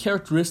 2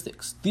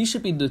 characteristics. These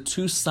should be the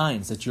 2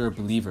 signs that you're a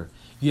believer.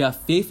 You have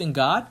faith in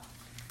God,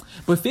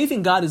 but faith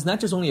in God is not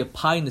just only a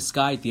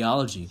pie-in-the-sky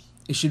theology.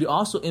 It should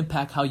also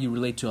impact how you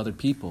relate to other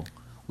people,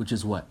 which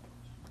is what?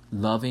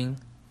 Loving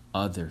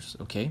others,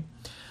 okay?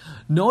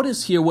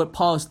 Notice here what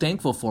Paul is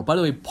thankful for. By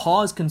the way,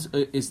 Paul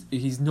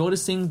he's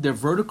noticing their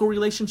vertical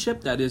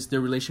relationship, that is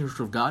their relationship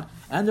with God,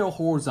 and their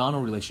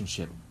horizontal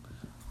relationship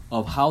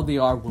of how they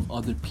are with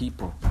other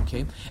people,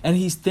 okay? And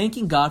he's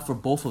thanking God for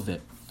both of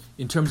it.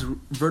 In terms of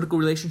vertical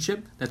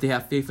relationship, that they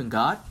have faith in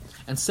God.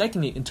 And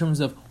secondly, in terms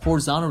of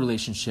horizontal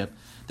relationship,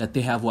 that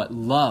they have what?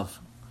 Love,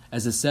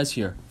 as it says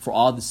here, for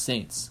all the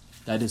saints.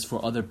 That is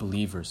for other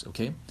believers,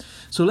 okay?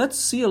 So let's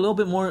see a little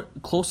bit more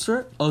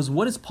closer as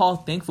what is Paul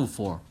thankful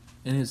for.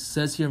 And it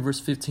says here in verse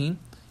 15,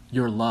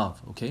 your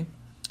love, okay?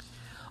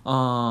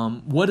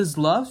 What is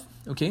love,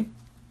 okay?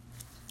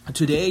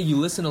 Today you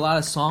listen to a lot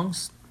of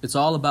songs. It's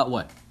all about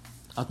what?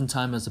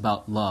 Oftentimes it's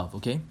about love,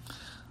 okay?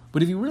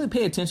 But if you really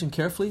pay attention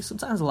carefully,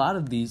 sometimes a lot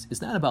of these, it's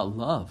not about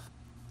love.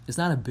 It's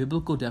not a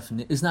biblical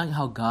definition. It's not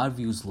how God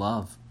views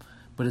love.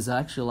 But it's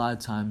actually a lot of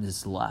times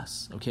it's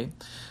less, okay?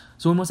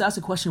 So we must ask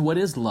the question, what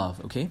is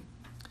love, okay?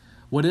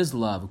 What is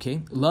love,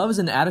 okay? Love is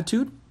an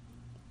attitude.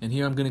 And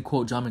here I'm going to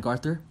quote John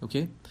MacArthur,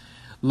 okay?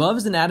 Love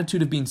is an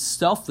attitude of being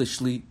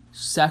selfishly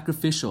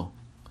sacrificial,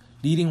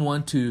 leading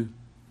one to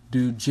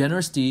do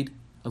generous deed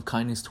of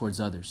kindness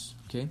towards others,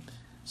 okay?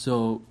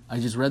 So I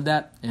just read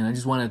that, and I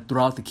just want to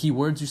throw out the key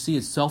words you see.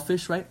 It's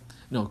selfish, right?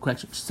 No,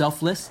 correction,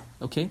 selfless,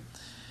 okay?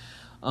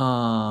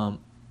 Oh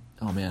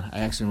man, I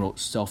actually wrote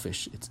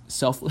selfish.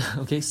 It's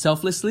okay?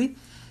 Selflessly,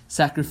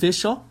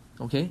 sacrificial,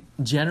 okay?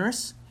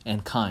 Generous,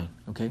 and kind,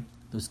 okay?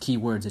 Those key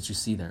words that you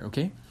see there,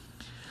 okay?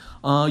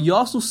 You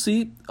also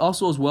see,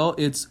 as well,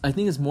 I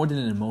think it's more than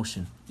an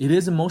emotion. It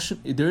is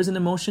emotion. There is an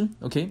emotion,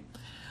 okay?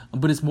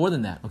 But it's more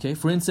than that, okay?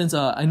 For instance,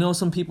 I know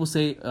some people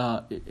say,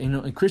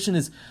 a Christian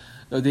is,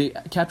 they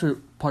capture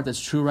part that's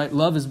true, right?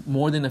 Love is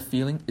more than a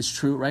feeling. It's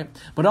true, right?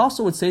 But I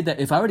also would say that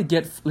if I were to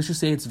get, let's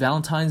just say it's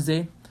Valentine's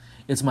Day,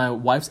 it's my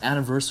wife's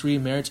anniversary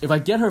marriage. If I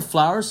get her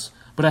flowers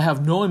but I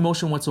have no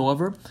emotion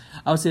whatsoever,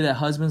 I would say that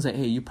husband's like,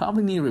 hey, you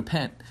probably need to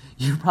repent.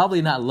 You're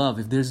probably not love.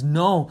 If there's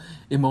no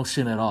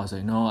emotion at all, it's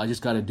like, no, I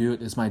just got to do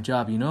it. It's my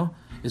job,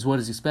 is what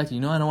is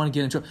expected. I don't want to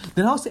get in trouble.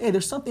 Then I'll say, hey,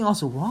 there's something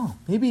also wrong.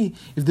 Maybe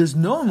if there's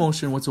no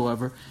emotion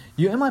whatsoever,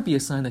 it might be a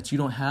sign that you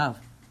don't have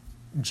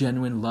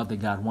genuine love that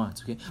God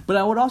wants, okay? But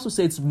I would also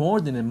say it's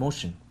more than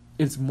emotion.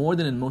 It's more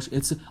than emotion.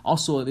 It's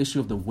also an issue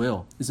of the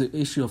will. It's an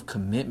issue of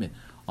commitment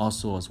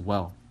also as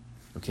well,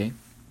 okay?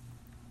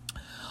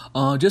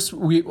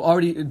 We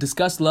already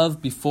discussed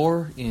love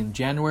before in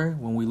January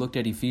when we looked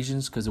at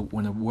Ephesians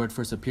when the word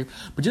first appeared.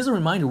 But just a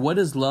reminder, what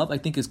is love? I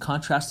think is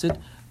contrasted.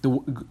 The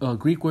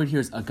Greek word here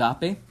is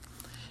agape.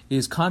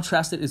 Is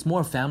contrasted. It's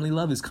more family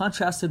love. Is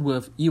contrasted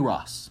with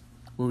eros,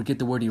 where we get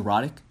the word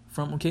erotic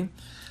from. Okay,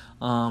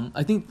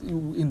 I think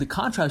in the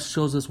contrast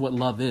shows us what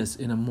love is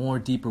in a more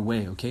deeper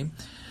way. Okay,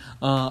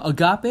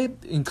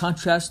 agape in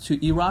contrast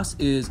to eros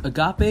is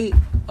agape.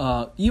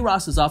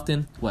 Eros is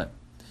often what?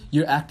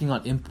 You're acting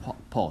on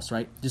impulse,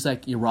 right? Just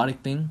like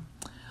erotic thing.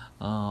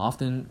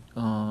 Often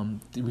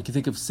we can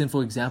think of sinful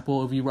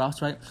example of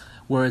eros, right?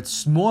 Where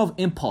it's more of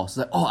impulse.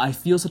 Like, oh, I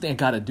feel something, I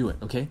gotta do it,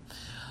 okay?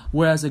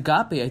 Whereas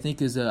agape, I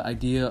think, is the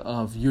idea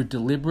of you're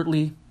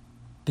deliberately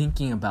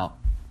thinking about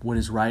what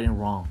is right and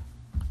wrong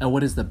and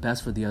what is the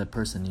best for the other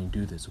person, and you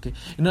do this, okay?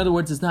 In other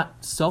words, it's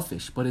not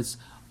selfish, but it's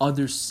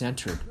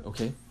others-centered,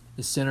 okay?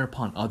 It's centered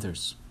upon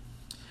others.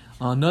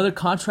 Another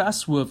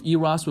contrast with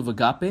eros with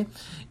agape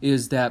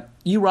is that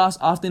eros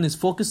often is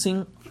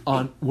focusing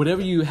on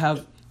whatever you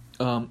have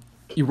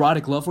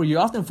erotic love for. You're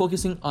often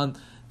focusing on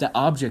the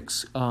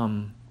object's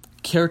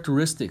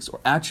characteristics or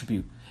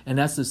attribute, and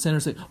that's the center.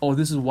 Say, oh,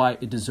 this is why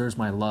it deserves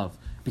my love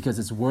because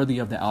it's worthy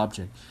of the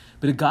object.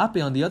 But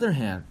agape, on the other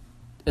hand,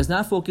 is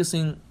not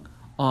focusing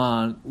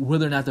on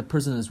whether or not the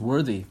person is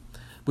worthy,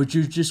 but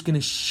you're just going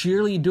to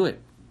sheerly do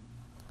it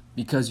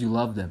because you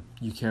love them,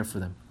 you care for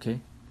them. Okay.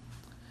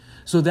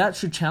 So that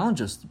should challenge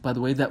us, by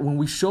the way, that when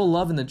we show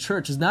love in the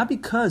church, it's not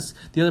because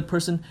the other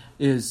person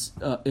is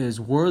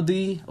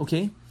worthy,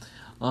 okay?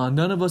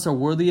 None of us are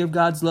worthy of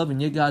God's love,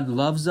 and yet God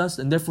loves us.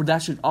 And therefore,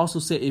 that should also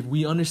say, if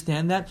we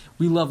understand that,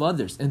 we love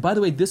others. And by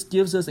the way, this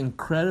gives us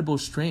incredible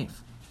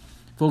strength,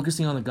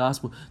 focusing on the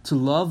gospel, to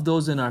love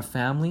those in our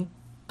family,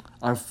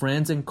 our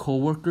friends and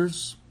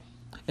co-workers,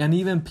 and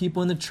even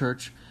people in the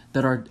church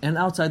and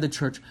outside the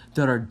church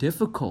that are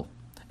difficult.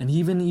 And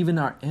even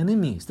our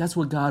enemies. That's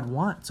what God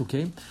wants,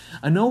 okay?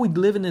 I know we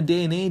live in a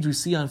day and age, we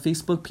see on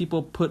Facebook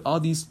people put all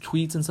these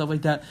tweets and stuff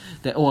like that,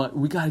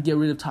 we got to get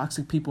rid of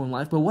toxic people in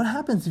life. But what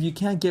happens if you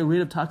can't get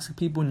rid of toxic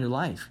people in your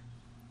life?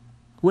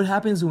 What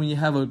happens when you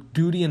have a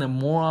duty and a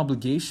moral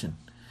obligation?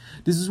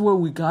 This is where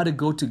we got to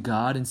go to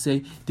God and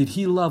say, did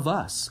he love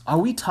us? Are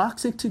we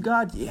toxic to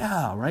God?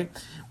 Yeah, right?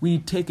 We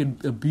take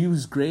and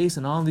abuse grace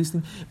and all these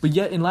things. But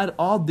yet, in light of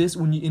all this,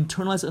 when you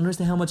internalize and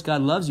understand how much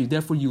God loves you,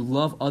 therefore you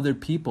love other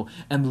people.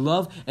 And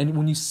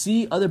when you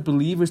see other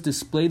believers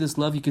display this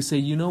love, you can say,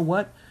 you know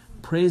what?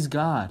 Praise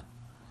God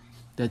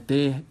that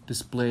they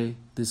display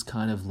this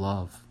kind of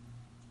love.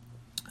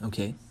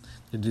 Okay?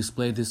 They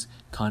display this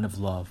kind of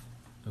love.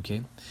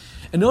 Okay,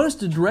 and notice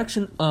the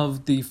direction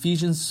of the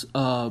Ephesians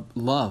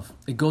love.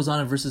 It goes on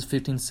in verses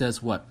 15,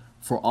 says what?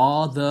 For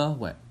all the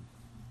what?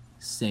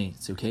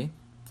 Saints, okay?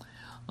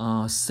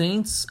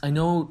 Saints, I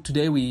know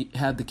today we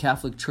have the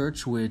Catholic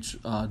Church, which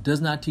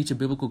does not teach a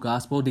biblical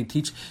gospel. They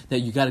teach that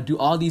you got to do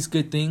all these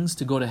good things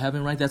to go to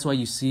heaven, right? That's why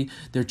you see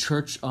their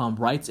church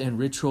rites and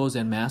rituals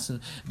and mass. And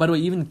by the way,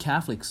 even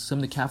Catholics, some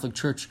of the Catholic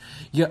Church,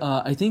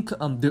 I think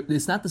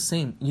it's not the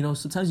same.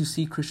 Sometimes you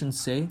see Christians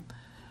say,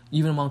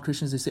 even among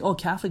Christians, they say, oh,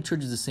 Catholic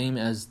Church is the same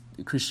as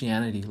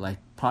Christianity, like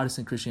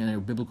Protestant Christianity or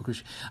biblical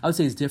Christianity. I would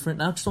say it's different,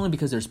 not just only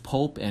because there's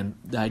Pope and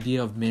the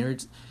idea of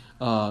marriage,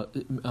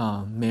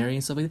 Mary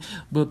and stuff like that,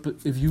 but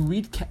if you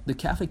read the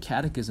Catholic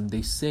Catechism,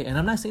 they say, and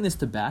I'm not saying this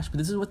to bash, but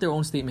this is what their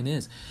own statement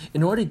is.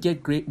 In order to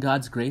get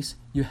God's grace,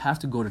 you have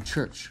to go to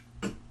church.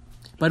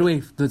 By the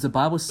way, does the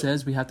Bible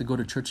says we have to go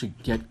to church to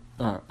get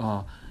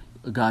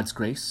God's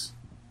grace?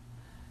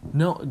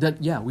 No,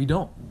 we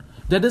don't.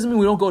 That doesn't mean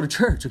we don't go to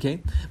church,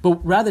 okay?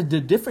 But rather,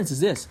 the difference is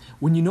this.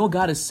 When you know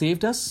God has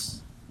saved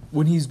us,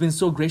 when he's been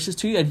so gracious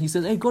to you, and he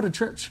says, hey, go to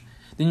church,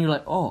 then you're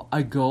like, oh,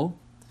 I go.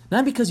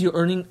 Not because you're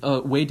earning a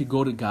way to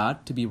go to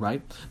God to be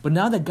right, but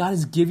now that God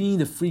is giving you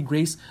the free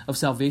grace of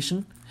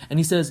salvation,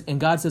 and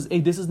God says, hey,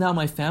 this is now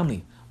my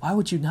family. Why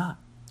would you not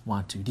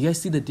want to? Do you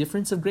guys see the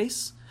difference of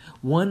grace?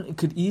 One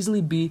could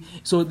easily be,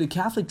 so the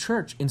Catholic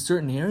Church in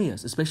certain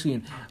areas, especially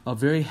in a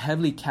very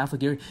heavily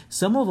Catholic area,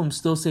 some of them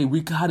still say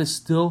we gotta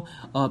still,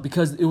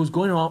 because it was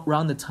going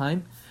around the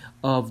time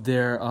of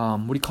their,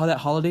 what do you call that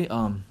holiday?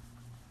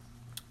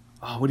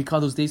 What do you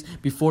call those days?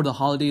 Before the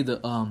holiday,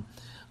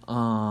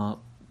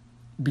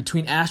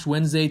 between Ash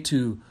Wednesday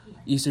to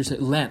Easter,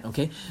 Lent,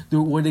 okay?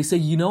 Where they say,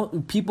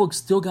 people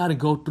still got to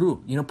go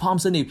through. Palm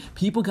Sunday,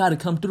 people got to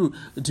come through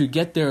to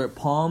get their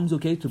palms,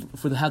 okay,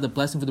 to have the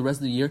blessing for the rest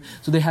of the year.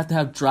 So they have to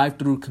have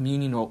drive-through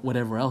communion or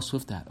whatever else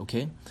with that,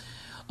 okay?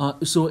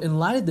 So in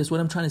light of this, what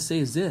I'm trying to say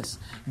is this,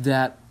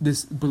 that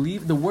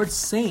the word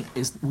saint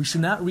is, we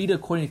should not read it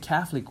according to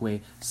Catholic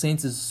way.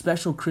 Saints is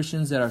special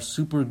Christians that are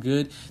super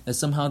good, that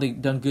somehow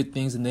they've done good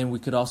things, and then we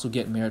could also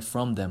get merit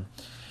from them.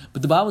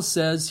 But the Bible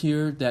says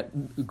here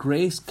that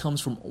grace comes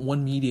from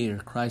one mediator,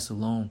 Christ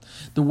alone.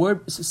 The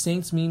word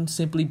saints means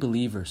simply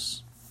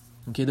believers.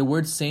 Okay, the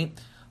word saint,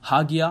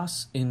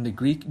 hagios in the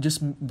Greek,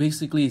 just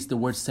basically is the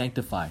word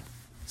sanctified.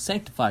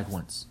 Sanctified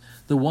ones.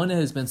 The one that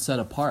has been set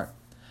apart.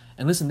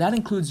 And listen, that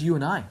includes you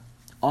and I,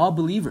 all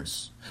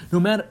believers. No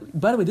matter,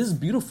 by the way, this is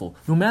beautiful.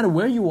 No matter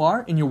where you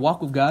are in your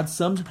walk with God,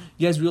 some,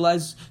 you guys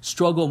realize,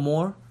 struggle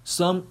more.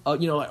 Some,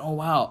 like, oh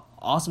wow,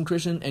 awesome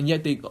Christian, and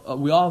yet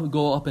we all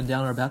go up and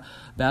down our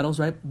battles,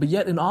 right? But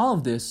yet in all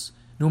of this,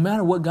 no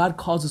matter what, God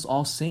calls us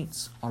all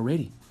saints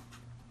already.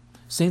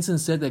 Saints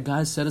and said that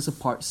God set us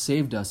apart,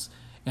 saved us,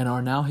 and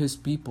are now His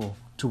people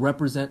to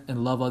represent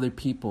and love other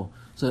people,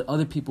 so that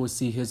other people would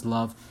see His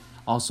love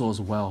also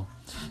as well.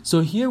 So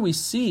here we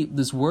see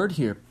this word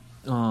here,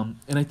 and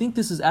I think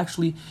this is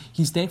actually,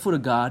 he's thankful to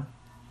God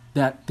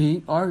that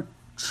they are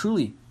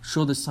truly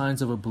show the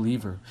signs of a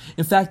believer.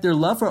 In fact, their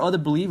love for other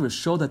believers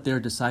show that they're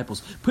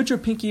disciples. Put your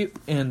pinky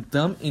and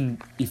thumb in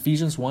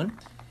Ephesians 1,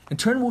 and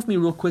turn with me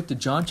real quick to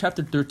John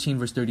chapter 13,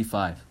 verse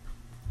 35.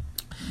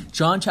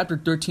 John chapter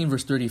 13,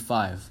 verse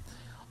 35.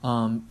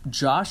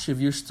 Josh, if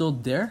you're still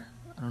there,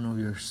 I don't know if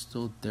you're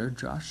still there,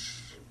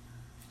 Josh.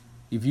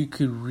 If you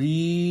could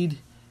read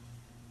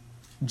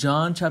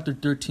John chapter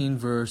 13,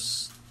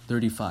 verse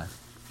 35.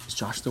 Is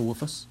Josh still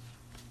with us?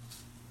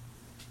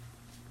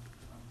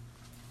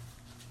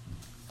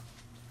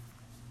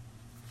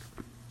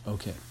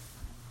 Okay.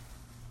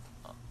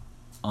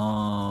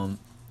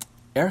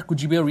 Eric,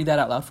 would you be able to read that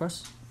out loud for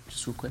us?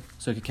 Just real quick,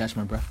 so I could catch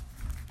my breath.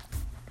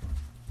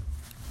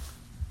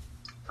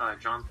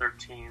 John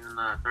 13,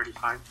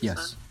 35,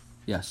 yes. Said?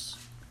 Yes.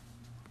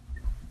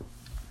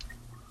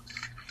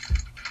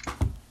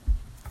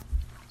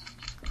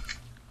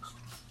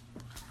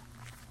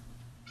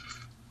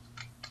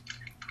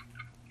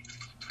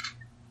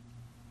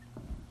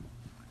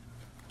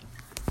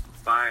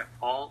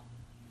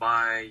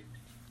 By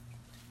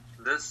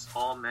this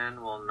all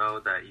men will know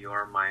that you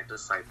are my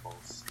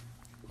disciples,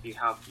 if you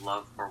have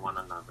love for one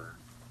another.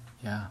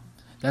 Yeah,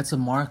 that's a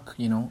mark,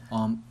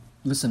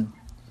 listen,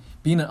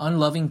 being an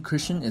unloving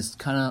Christian is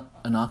kind of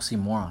an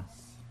oxymoron.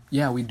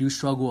 Yeah, we do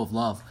struggle with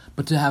love,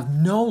 but to have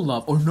no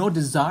love or no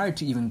desire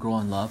to even grow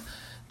in love,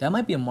 that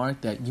might be a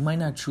mark that you might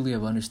not truly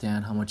have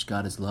understand how much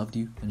God has loved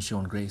you and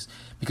shown grace.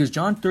 Because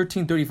John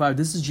 13:35,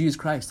 this is Jesus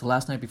Christ, the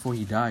last night before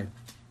He died.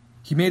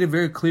 He made it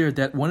very clear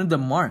that one of the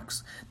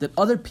marks that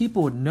other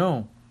people would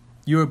know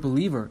you're a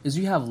believer is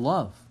you have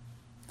love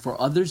for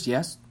others,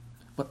 yes,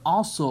 but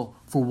also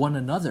for one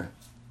another.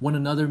 One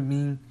another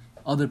mean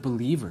other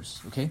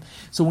believers, okay?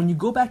 So when you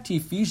go back to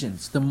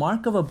Ephesians, the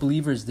mark of a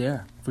believer is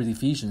there for the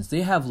Ephesians.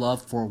 They have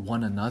love for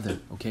one another,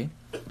 okay?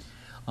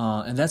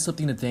 And that's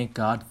something to thank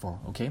God for,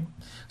 okay?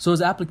 So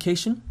as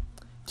application,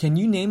 can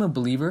you name a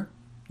believer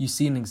you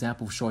see an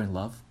example of showing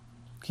love?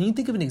 Can you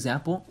think of an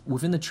example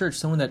within the church,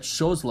 someone that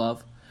shows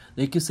love?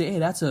 They could say, hey,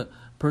 that's a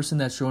person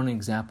that's showing an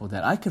example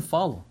that I could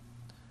follow.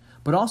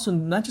 But also,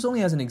 not just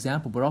only as an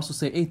example, but also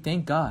say, hey,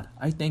 thank God.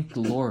 I thank the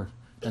Lord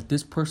that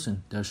this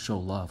person does show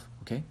love,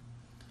 okay?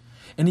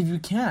 And if you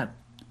can't,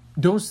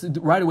 don't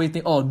right away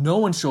think, oh, no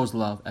one shows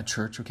love at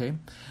church, okay?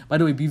 By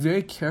the way, be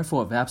very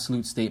careful of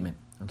absolute statement,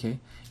 okay?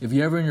 If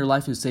you ever in your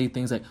life you say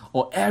things like,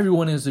 oh,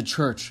 everyone in the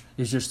church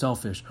is just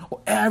selfish,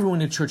 or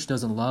everyone in the church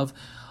doesn't love,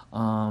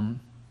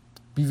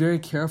 be very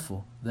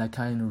careful of that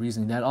kind of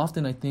reasoning. That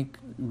often, I think,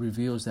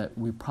 reveals that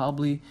we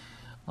probably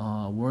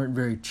weren't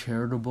very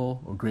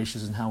charitable or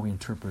gracious in how we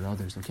interpret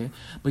others, okay?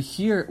 But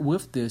here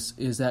with this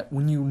is that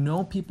when you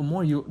know people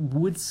more, you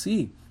would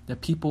see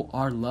that people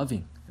are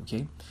loving,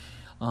 okay?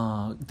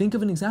 Think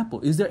of an example.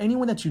 Is there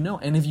anyone that you know?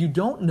 And if you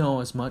don't know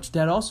as much,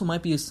 that also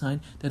might be a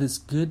sign that it's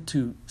good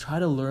to try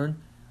to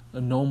learn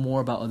and know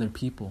more about other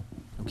people,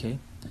 okay?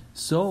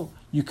 So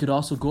you could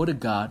also go to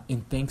God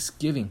in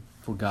thanksgiving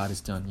for God has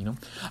done,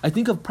 I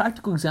think of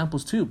practical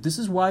examples too. This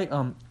is why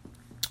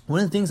one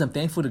of the things I'm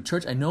thankful to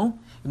church, I know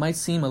it might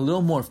seem a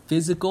little more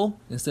physical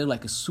instead of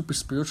like a super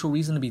spiritual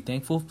reason to be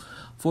thankful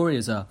for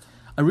is I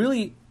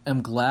really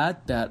am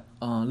glad that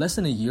less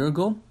than a year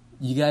ago,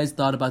 you guys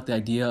thought about the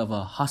idea of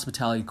a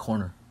hospitality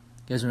corner.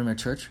 You guys remember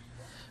church?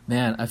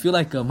 Man, I feel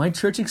like my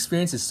church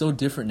experience is so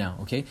different now,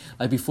 okay?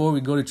 Like before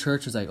we go to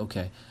church, it's like,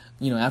 okay,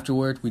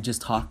 afterward we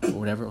just talk or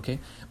whatever, okay?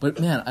 But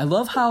man, I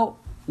love how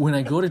when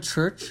I go to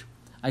church,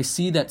 I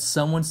see that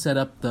someone set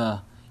up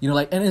the,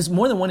 and it's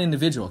more than one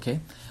individual,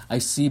 okay? I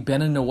see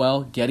Ben and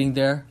Noel getting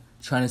there,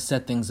 trying to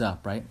set things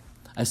up, right?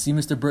 I see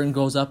Mr. Burton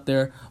goes up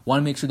there, want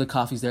to make sure the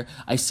coffee's there.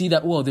 I see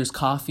that, there's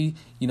coffee.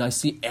 I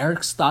see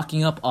Eric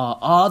stocking up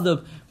all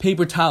the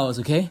paper towels,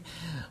 okay?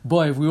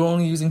 Boy, if we were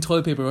only using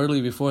toilet paper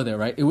early before there,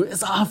 right?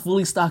 It's all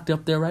fully stocked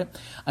up there, right?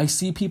 I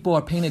see people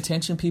are paying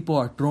attention. People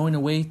are throwing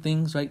away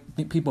things, right?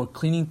 People are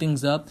cleaning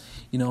things up.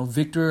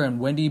 Victor and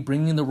Wendy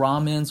bringing the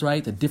ramens,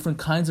 right? The different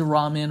kinds of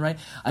ramen, right?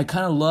 I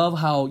kind of love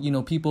how,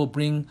 people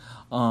bring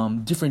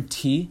different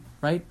tea,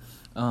 right?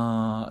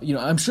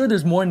 I'm sure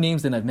there's more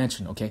names than I've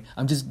mentioned, okay?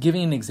 I'm just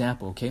giving an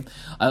example, okay?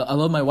 I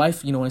love my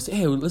wife, when I say,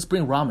 hey, let's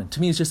bring ramen. To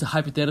me, it's just a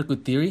hypothetical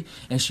theory,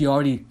 and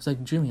it's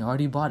like, Jimmy, I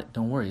already bought it,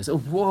 don't worry. It's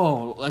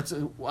whoa,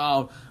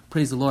 wow,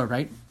 praise the Lord,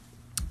 right?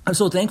 I'm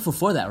so thankful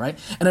for that, right?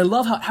 And I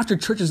love how after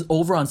church is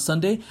over on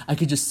Sunday, I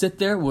could just sit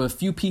there with a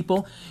few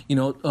people,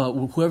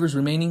 whoever's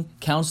remaining,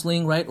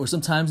 counseling, right? Or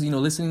sometimes,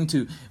 listening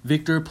to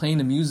Victor playing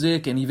the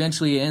music, and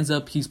eventually it ends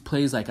up, he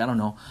plays like, I don't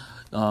know,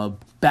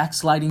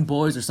 Backsliding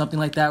Boys or something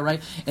like that,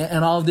 right?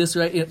 And all of this,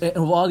 right? And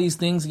all these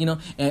things,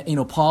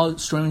 and Paul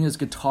strumming his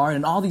guitar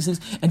and all these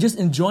things, and just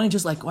enjoying,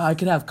 just like, wow, I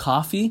could have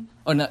coffee,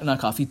 or not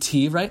coffee,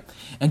 tea, right?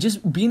 And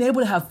just being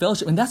able to have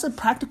fellowship. And that's a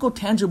practical,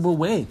 tangible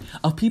way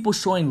of people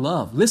showing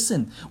love.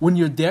 Listen, when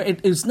you're there,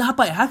 it's not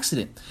by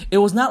accident. It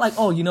was not like,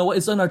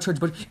 it's on our church,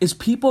 but it's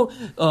people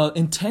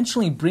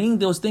intentionally bringing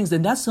those things.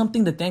 And that's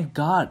something to thank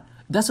God.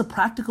 That's a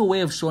practical way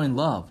of showing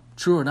love.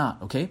 True or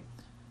not, okay?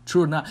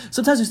 True or not.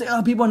 Sometimes you say,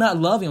 people are not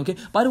loving, okay?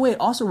 By the way,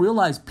 also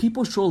realize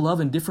people show love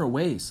in different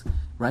ways,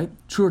 right?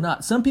 True or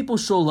not. Some people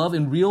show love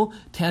in real,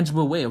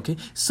 tangible way, okay?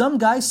 Some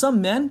guys,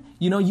 some men,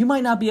 you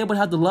might not be able to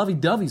have the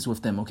lovey-doveys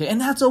with them, okay? And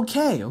that's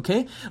okay,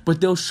 okay?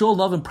 But they'll show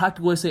love in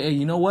practical ways. Say, hey,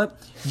 you know what,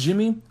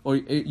 Jimmy? Or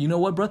you know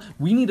what, bro?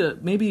 We need to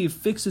maybe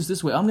fix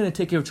this way. I'm going to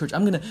take care of church.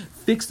 I'm going to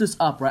fix this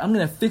up, right? I'm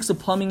going to fix the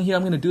plumbing here.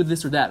 I'm going to do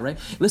this or that, right?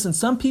 Listen,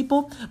 some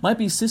people might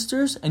be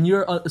sisters, and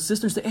you're a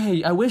sister. Say,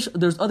 hey, I wish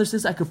there's other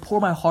sisters I could pour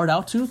my heart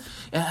out to,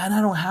 and I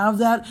don't have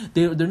that.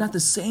 They're not the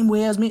same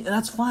way as me, and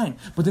that's fine.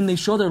 But then they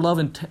show their love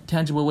in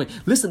tangible way.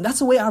 Listen, that's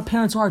the way our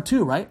parents are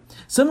too, right?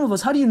 Some of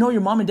us, how do you know your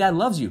mom and dad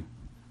loves you?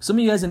 Some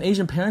of you guys in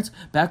Asian parents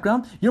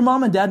background, your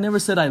mom and dad never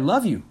said, I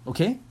love you,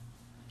 okay?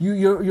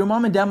 Your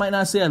mom and dad might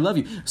not say, I love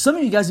you. Some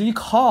of you guys, if you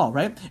call,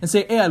 right, and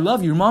say, hey, I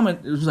love you, your mom,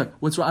 it was like,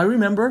 what's wrong? I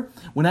remember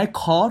when I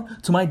called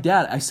to my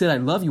dad, I said, I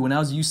love you when I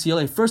was at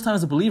UCLA. First time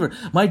as a believer,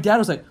 my dad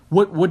was like,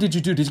 what did you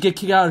do? Did you get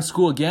kicked out of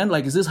school again?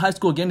 Like, is this high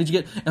school again?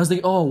 And I was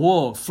like, oh,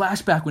 whoa,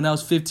 flashback when I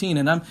was 15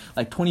 and I'm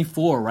like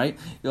 24, right?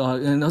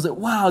 And I was like,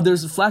 wow,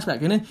 there's a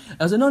flashback. And then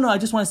I was like, no, I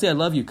just want to say I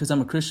love you because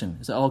I'm a Christian.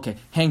 He said, oh, okay,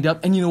 hanged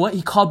up. And you know what?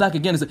 He called back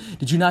again. He said,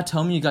 did you not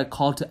tell me you got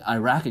called to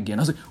Iraq again?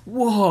 I was like,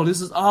 whoa,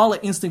 this is all an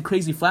instant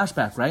crazy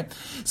flashback, right?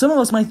 Some of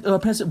us might,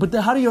 parents, but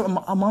how do your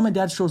mom and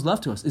dad shows love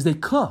to us? Is they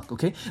cook,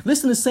 okay?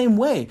 Listen the same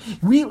way.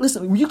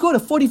 When you go to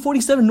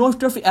 4047 North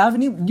Durfee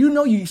Avenue,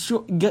 you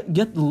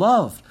get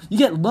love. You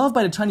get love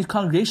by the Chinese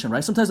congregation,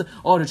 right? Sometimes,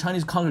 the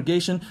Chinese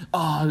congregation,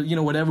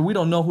 whatever, we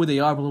don't know who they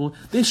are, blah, blah, blah.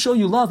 They show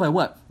you love by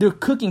what? They're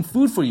cooking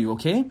food for you,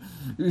 okay?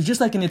 It's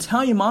just like an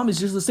Italian mom is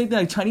just the same thing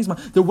like Chinese mom.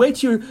 The way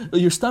to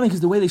your stomach is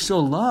the way they show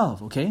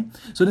love, okay?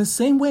 So in the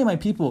same way, my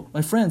people,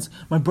 my friends,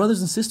 my brothers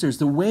and sisters,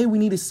 the way we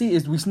need to see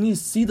is we need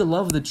to see the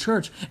love of the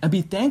church and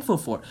be thankful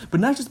for it.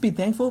 But not just be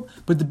thankful,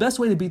 but the best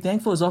way to be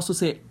thankful is also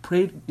say,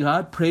 praise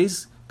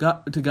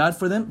God to God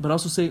for them, but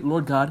also say,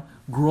 Lord God,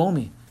 grow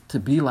me to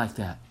be like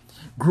that.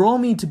 Grow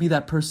me to be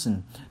that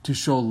person to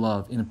show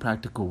love in a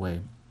practical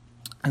way.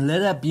 And let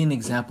that be an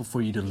example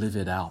for you to live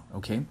it out,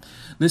 okay?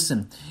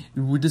 Listen,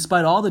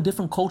 despite all the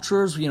different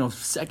cultures,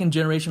 second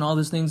generation, all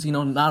these things,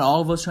 not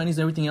all of us Chinese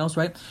and everything else,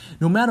 right?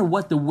 No matter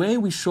what, the way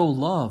we show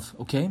love,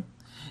 okay?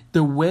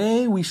 The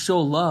way we show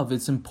love,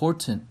 it's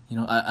important.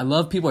 I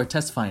love people are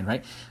testifying,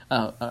 right?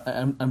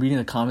 I'm reading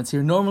the comments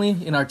here.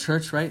 Normally in our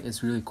church, right,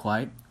 it's really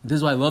quiet. This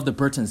is why I love the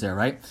Burtons there,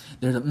 right?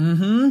 They're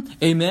the,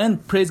 amen,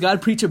 praise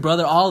God, preach it,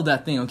 brother, all of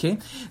that thing, okay?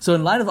 So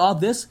in light of all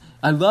this,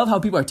 I love how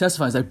people are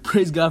testifying. It's like,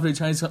 praise God for the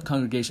Chinese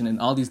congregation and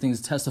all these things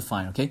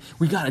testifying, okay?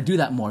 We got to do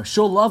that more.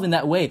 Show love in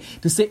that way.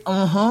 To say,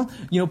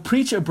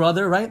 preach it,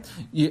 brother, right?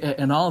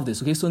 And all of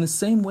this, okay? So in the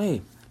same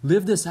way,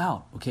 live this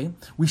out, okay?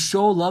 We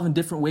show love in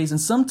different ways.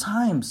 And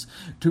sometimes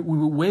the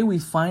way we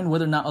find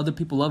whether or not other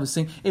people love is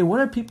saying, hey,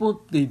 what are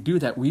people they do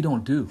that we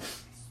don't do?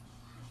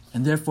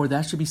 And therefore,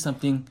 that should be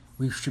something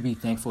we should be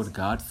thankful to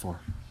God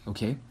for,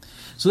 okay?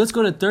 So let's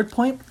go to the third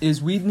point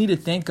is we need to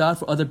thank God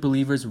for other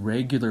believers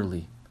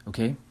regularly,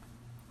 okay?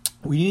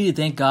 We need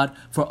to thank God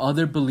for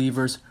other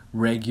believers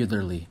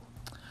regularly.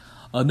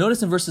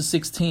 Notice in verses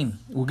 16,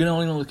 we're going to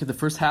only look at the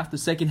first half. The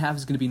second half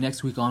is going to be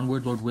next week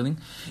onward, Lord willing.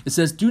 It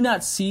says, do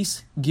not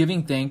cease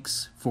giving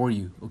thanks for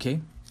you, okay?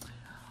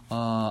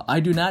 I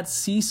do not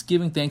cease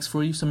giving thanks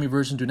for you. Some of your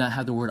versions do not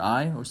have the word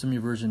I, or some of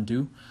your versions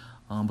do.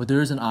 But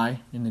there is an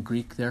I in the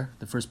Greek there,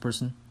 the first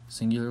person,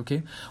 singular,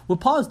 okay?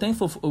 What Paul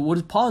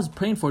is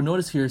praying for,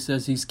 notice here, it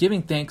says he's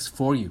giving thanks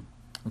for you,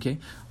 okay?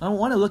 I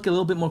want to look a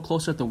little bit more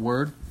closer at the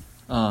word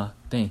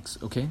thanks,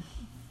 okay?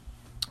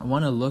 I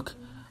want to look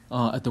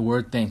at the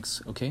word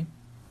thanks, okay?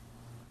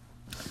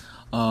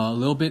 A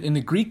little bit in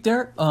the Greek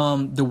there,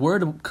 the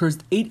word occurs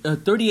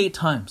 38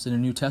 times in the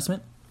New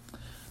Testament.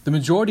 The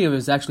majority of it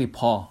is actually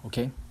Paul,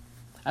 okay?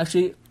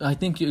 Actually, I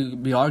think it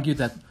would be argued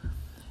that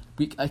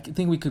I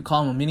think we could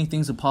call him many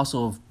things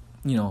apostle of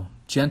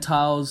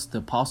Gentiles, the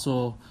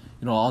apostle,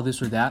 all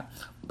this or that.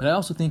 But I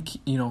also think,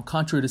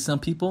 contrary to some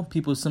people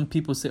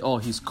say, oh,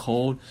 he's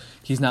cold,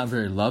 he's not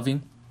very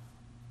loving.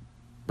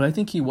 But I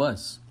think he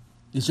was.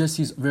 It's just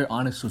he's very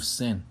honest with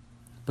sin.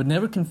 But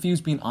never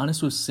confuse being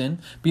honest with sin,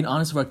 being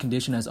honest with our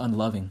condition, as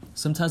unloving.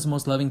 Sometimes the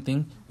most loving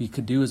thing we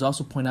could do is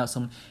also point out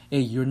someone, hey,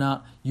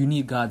 you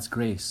need God's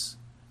grace.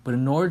 But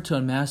in order to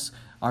unmask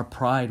our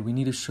pride, we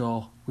need to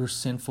show we're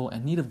sinful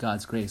and need of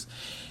God's grace.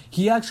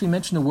 He actually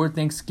mentioned the word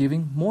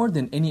thanksgiving more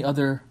than any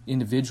other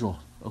individual,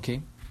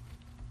 okay?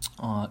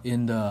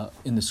 In the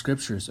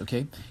scriptures,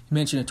 okay? He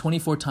mentioned it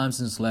 24 times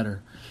in his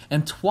letter.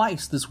 And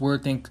twice this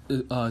word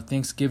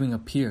thanksgiving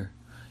appear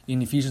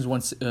in Ephesians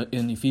 1,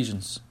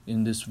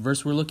 in this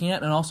verse we're looking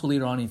at, and also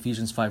later on in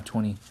Ephesians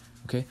 5:20.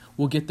 Okay,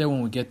 we'll get there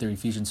when we get there.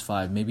 Ephesians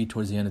 5, maybe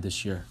towards the end of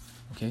this year.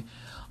 Okay,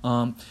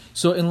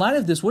 so in light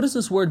of this, what does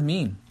this word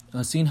mean?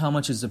 Seeing how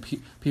much it's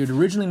appeared,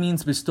 originally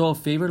means bestow a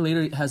favor.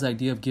 Later, it has the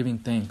idea of giving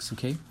thanks.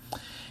 Okay,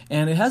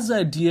 and it has the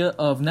idea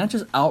of not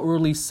just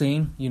outwardly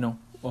saying,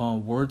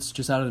 words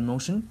just out of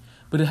emotion,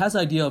 but it has the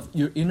idea of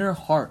your inner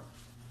heart.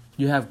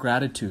 You have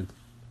gratitude,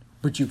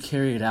 but you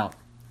carry it out.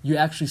 You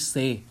actually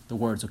say the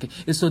words, okay?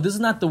 So this is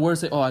not the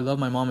words that, oh, I love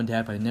my mom and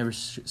dad, but I never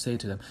say it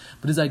to them.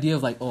 But this idea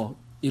of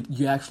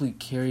you actually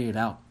carry it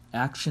out.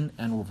 Action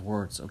and with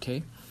words,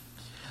 okay?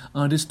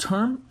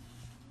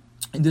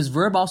 This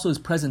verb also is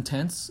present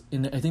tense.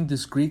 And I think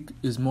this Greek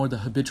is more the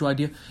habitual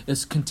idea.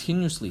 It's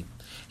continuously.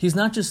 He's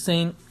not just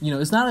saying,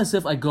 it's not as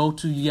if I go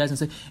to you guys and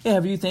say, hey,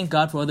 have you thanked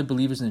God for other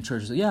believers in the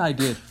church? Yeah, I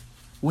did.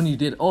 When you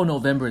did? Oh,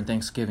 November and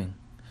Thanksgiving.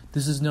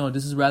 This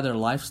is rather a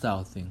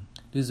lifestyle thing.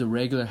 This is a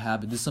regular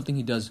habit. This is something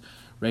he does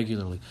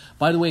regularly.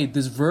 By the way,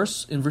 this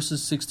verse in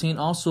verses 16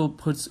 also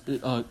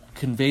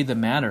convey the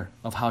manner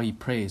of how he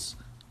prays.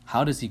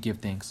 How does he give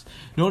thanks?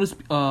 Notice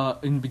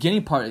in the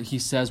beginning part he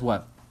says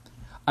what?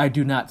 I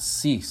do not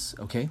cease.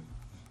 Okay,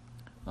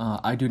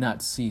 I do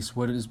not cease.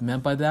 What is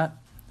meant by that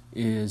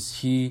is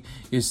he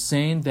is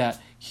saying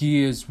that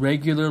he is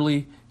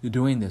regularly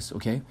doing this.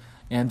 Okay,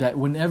 and that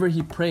whenever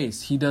he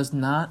prays, he does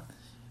not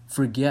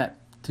forget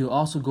to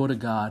also go to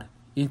God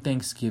in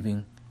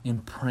thanksgiving, in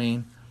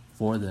praying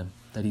for them,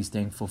 that he's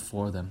thankful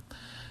for them.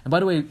 And by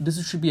the way,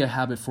 this should be a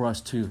habit for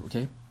us too,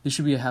 okay? This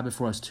should be a habit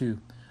for us too.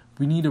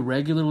 We need to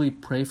regularly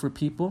pray for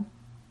people,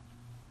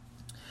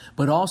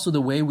 but also the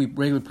way we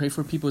regularly pray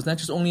for people is not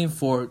just only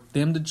for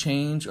them to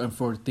change or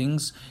for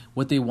things,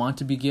 what they want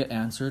to get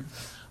answered,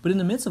 but in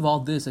the midst of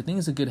all this, I think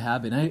it's a good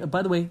habit. And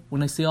by the way,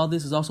 when I say all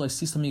this, is also I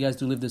see some of you guys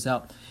do live this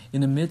out.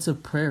 In the midst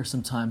of prayer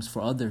sometimes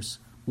for others,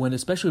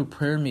 especially a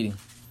prayer meeting,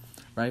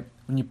 right?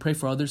 When you pray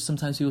for others,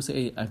 sometimes people say,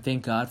 hey, I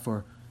thank God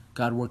for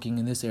God working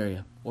in this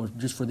area, or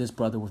just for this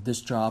brother with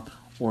this job,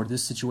 or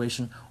this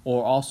situation,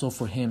 or also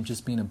for him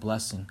just being a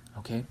blessing,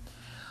 okay?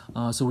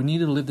 So we need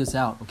to live this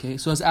out, okay?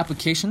 So as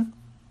application,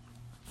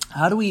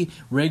 how do we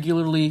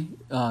regularly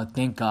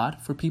thank God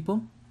for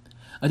people?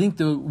 I think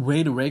the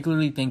way to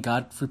regularly thank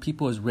God for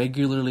people is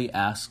regularly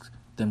ask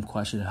them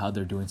questions how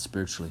they're doing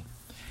spiritually.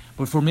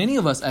 But for many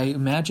of us, I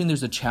imagine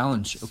there's a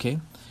challenge, okay?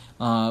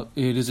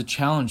 It is a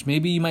challenge.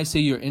 Maybe you might say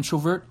you're an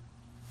introvert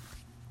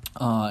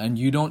and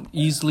you don't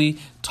easily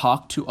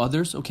talk to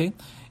others, okay?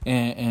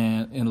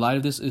 And in light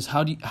of this is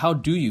how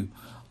do you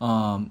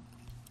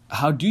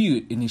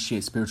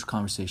initiate spiritual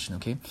conversation,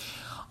 okay?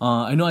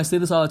 I know I say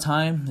this all the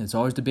time. It's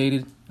always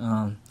debated.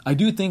 I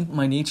do think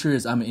my nature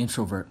is I'm an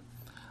introvert.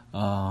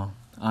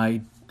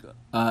 I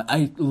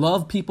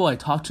love people. I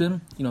talk to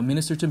them,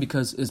 minister to them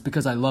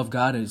because I love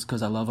God and it's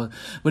because I love her.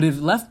 But if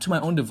left to my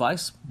own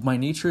device, my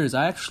nature is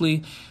I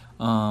actually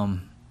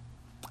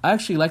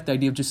like the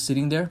idea of just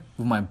sitting there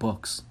with my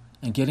books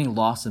and getting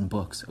lost in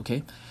books,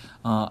 okay?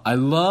 I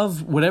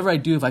love whatever I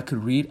do. If I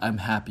could read, I'm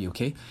happy,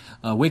 okay?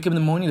 Wake up in the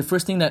morning, the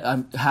first thing that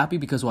I'm happy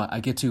because what? I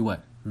get to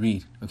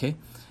read, okay?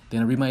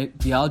 Then I read my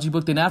theology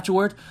book. Then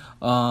afterward,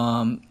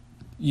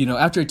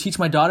 after I teach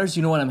my daughters,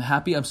 I'm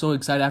happy. I'm so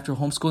excited after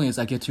homeschooling is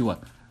I get to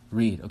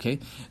read, okay?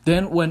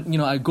 Then when,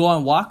 I go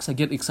on walks, I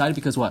get excited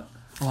because what?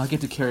 Oh, I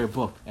get to carry a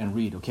book and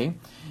read, okay?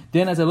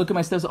 Then as I look at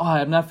my steps,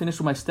 I'm not finished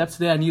with my steps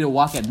today. I need to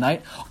walk at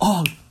night.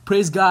 Oh,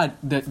 praise God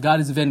that God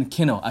is invented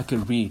Kindle. I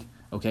could read,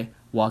 okay?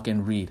 Walk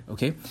and read,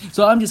 okay?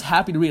 So I'm just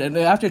happy to read. And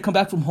after I come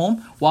back from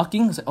home,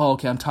 walking, I say, oh,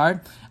 okay, I'm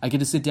tired. I get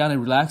to sit down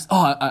and relax.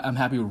 Oh, I'm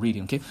happy with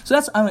reading, okay? So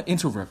I'm an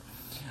introvert.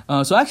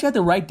 So I actually had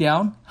to write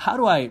down,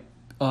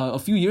 a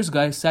few years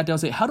ago, I sat down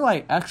and said, how do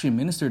I actually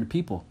minister to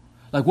people?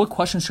 Like, what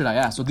questions should I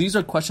ask? So these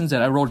are questions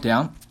that I wrote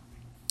down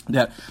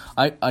that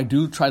I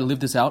do try to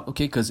live this out,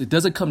 okay, because it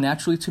doesn't come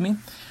naturally to me.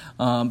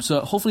 So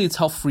hopefully it's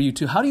helpful for you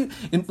too.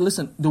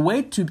 Listen, the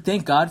way to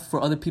thank God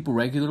for other people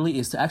regularly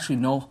is to actually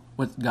know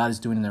what God is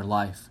doing in their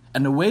life.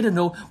 And the way to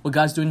know what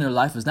God's doing in their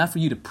life is not for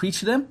you to preach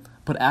to them,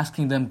 but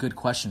asking them good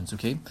questions,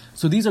 okay?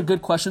 So these are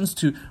good questions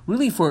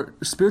for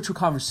spiritual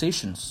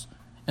conversations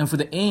and for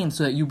the aim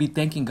so that you'll be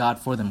thanking God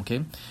for them,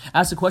 okay?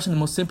 Ask the question, the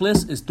most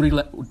simplest is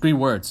three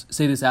words.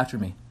 Say this after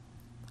me.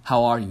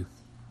 How are you?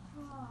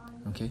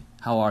 Okay?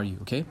 How are you?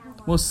 Okay?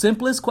 Most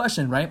simplest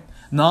question, right?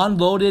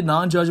 non-loaded,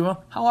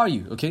 non-judgmental. How are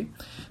you? Okay.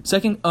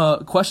 Second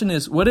question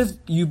is, what have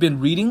you been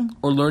reading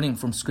or learning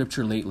from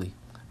Scripture lately?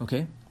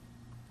 Okay.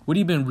 What have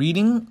you been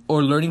reading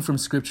or learning from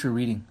Scripture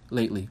reading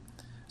lately?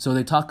 So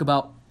they talk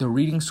about the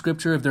reading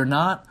Scripture. If they're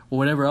not, or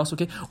whatever else,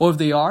 okay. Or if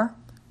they are,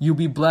 you'll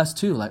be blessed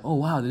too. Like, oh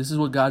wow, this is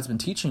what God's been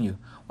teaching you.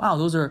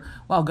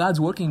 Wow, God's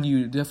working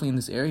you definitely in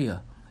this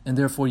area. And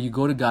therefore you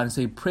go to God and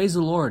say, praise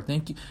the Lord.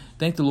 Thank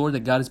the Lord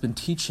that God has been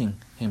teaching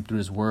him through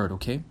his word,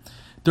 okay?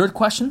 Third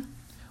question,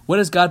 what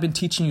has God been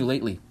teaching you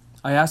lately?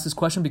 I ask this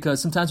question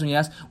because sometimes when you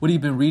ask, what have you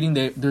been reading,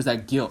 there's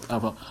that guilt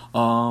of,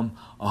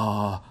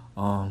 I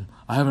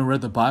haven't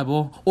read the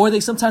Bible. Or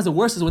sometimes the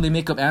worst is when they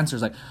make up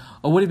answers like,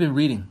 oh, what have you been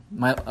reading?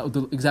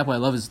 The example I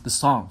love is the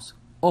Psalms.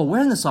 Oh,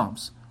 where in the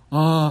Psalms?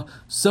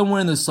 Somewhere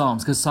in the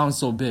Psalms, because Psalms is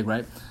so big,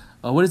 right?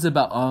 What is it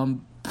about?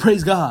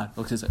 Praise God.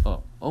 Okay, it's like,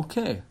 oh,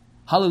 okay.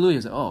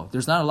 Hallelujah. Oh,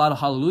 there's not a lot of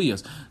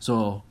hallelujahs.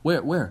 So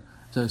where?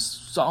 The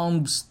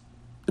Psalms,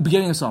 the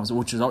beginning of Psalms,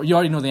 which is, you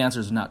already know the answer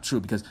is not true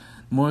because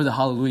more of the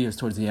hallelujahs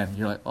towards the end.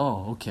 You're like,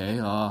 oh, okay.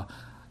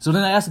 So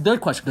then I ask the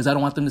third question because I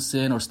don't want them to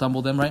sin or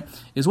stumble them, right?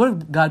 Is what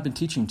has God been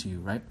teaching to you,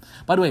 right?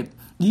 By the way,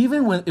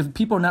 even if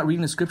people are not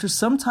reading the scriptures,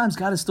 sometimes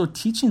God is still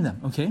teaching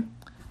them, okay?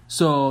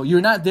 So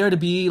you're not there to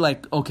be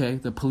like, okay,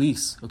 the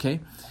police,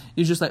 okay?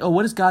 You're just like, oh,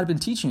 what has God been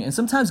teaching? And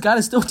sometimes God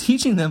is still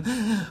teaching them.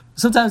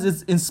 Sometimes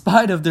it's in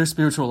spite of their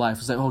spiritual life.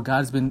 It's like, oh, God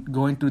has been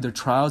going through their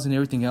trials and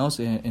everything else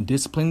and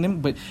disciplining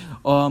them. But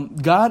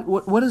God,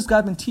 what has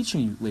God been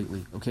teaching you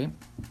lately, okay?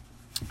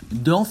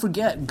 Don't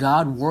forget,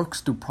 God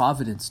works through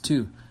providence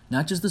too.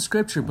 Not just the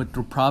scripture, but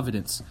through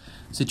providence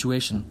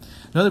situation.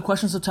 Another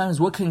question sometimes is,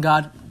 what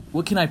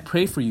can I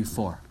pray for you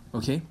for,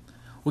 okay?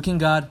 What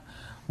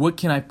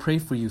can I pray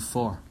for you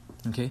for?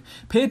 Okay,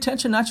 pay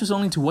attention not just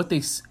only to what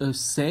they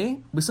say,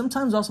 but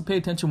sometimes also pay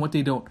attention what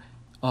they don't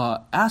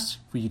ask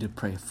for you to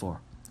pray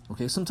for.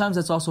 Okay, sometimes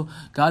that's also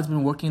God's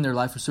been working in their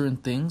life for certain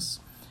things,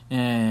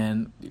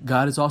 and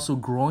God is also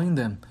growing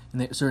them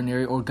in a certain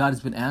area, or God has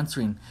been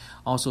answering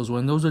also as well.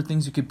 And those are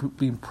things you could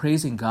be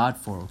praising God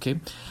for. Okay,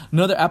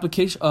 another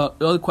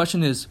other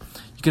question is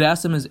you could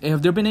ask them is,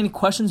 have there been any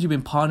questions you've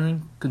been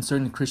pondering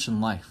concerning the Christian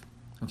life?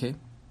 Okay,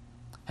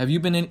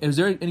 is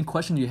there any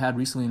question you had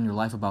recently in your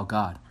life about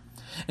God?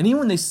 And even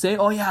when they say,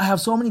 oh yeah, I have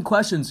so many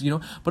questions,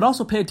 but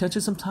also pay attention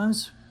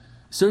sometimes.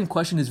 A certain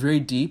question is very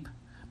deep,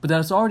 but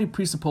that's already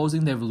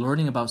presupposing they're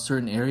learning about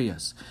certain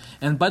areas.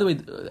 And by the way,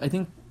 I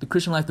think the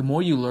Christian life, the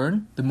more you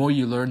learn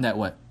that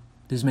what?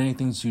 There's many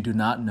things you do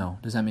not know.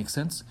 Does that make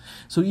sense?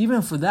 So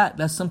even for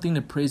that's something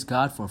to praise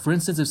God for. For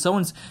instance, if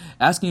someone's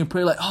asking you to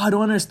pray like, oh, I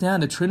don't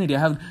understand the Trinity. I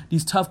have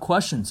these tough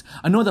questions.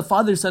 I know the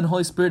Father, Son, and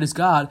Holy Spirit is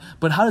God,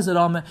 but how does it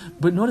all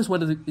But notice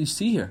what you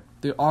see here.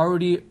 They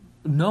already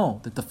know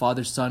that the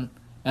Father, Son,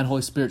 and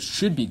Holy Spirit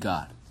should be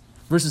God.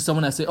 Versus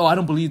someone that say, oh, I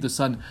don't believe the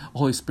Son,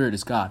 Holy Spirit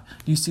is God.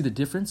 Do you see the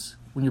difference?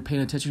 When you're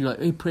paying attention, you're like,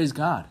 hey, praise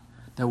God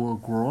that we're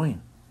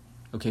growing.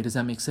 Okay, does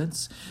that make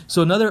sense?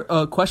 So another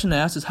question to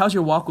ask is, how's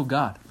your walk with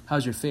God?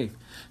 How's your faith?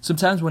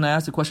 Sometimes when I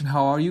ask the question,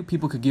 how are you?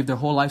 People could give their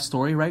whole life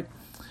story, right?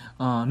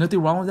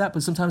 Nothing wrong with that,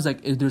 but sometimes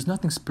there's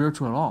nothing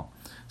spiritual at all.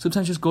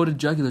 Sometimes just go to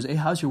jugulars. Hey,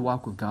 how's your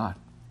walk with God?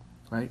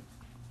 Right?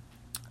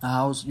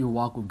 How's your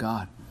walk with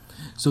God?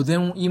 So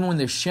then even when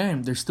they're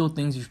sharing, there's still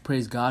things you should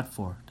praise God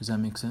for. Does that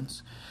make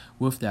sense?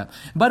 With that.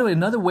 And by the way,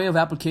 another way of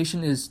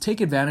application is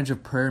take advantage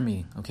of prayer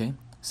meeting, okay?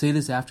 Say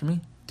this after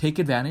me. Take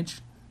advantage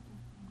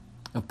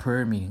of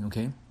prayer meeting,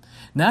 okay?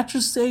 Not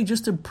just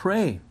to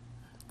pray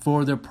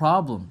for their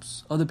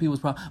problems, other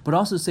people's problems, but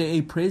also say,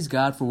 hey, praise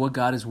God for what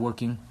God is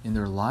working in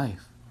their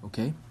life,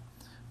 okay?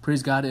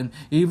 Praise God. And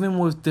even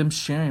with them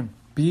sharing,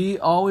 be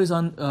always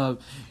on,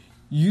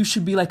 you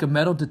should be like a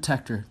metal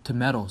detector to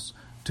metals,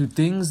 to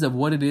things of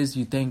what it is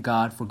you thank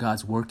God for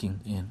God's working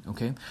in,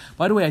 okay?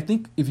 By the way, I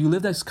think if you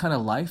live this kind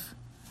of life,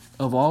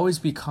 of always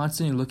be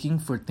constantly looking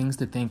for things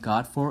to thank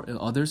God for in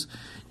others,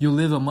 you'll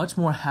live a much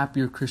more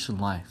happier Christian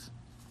life.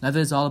 Not that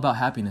it's all about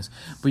happiness,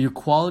 but your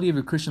quality of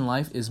your Christian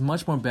life is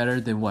much more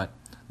better than what?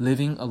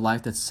 Living a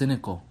life that's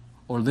cynical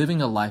or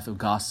living a life of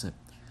gossip.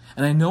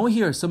 And I know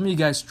here some of you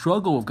guys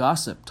struggle with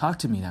gossip. Talk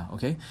to me now,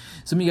 okay?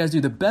 Some of you guys do.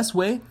 The best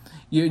way,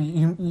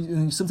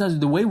 sometimes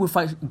the way we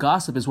fight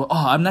gossip is,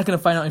 I'm not going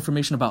to find out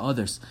information about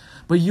others.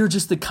 But you're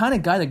just the kind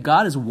of guy that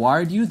God has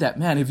wired you that,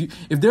 man,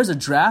 if there's a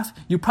draft,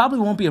 you probably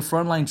won't be a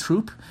frontline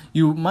troop.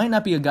 You might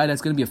not be a guy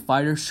that's going to be a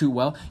fighter, shoot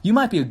well. You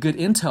might be a good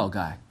intel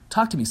guy.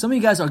 Talk to me. Some of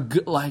you guys are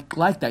good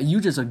like that. You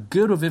just are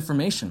good with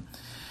information.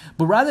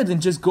 But rather than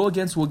just go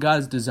against what God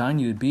has designed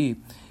you to be,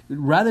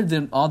 rather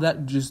than all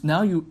that, just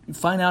now you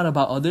find out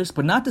about others,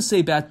 but not to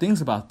say bad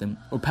things about them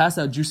or pass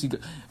out juicy,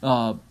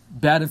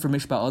 bad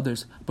information about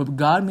others. But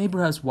God may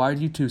perhaps wired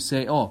you to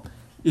say, oh,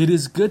 it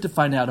is good to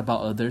find out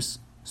about others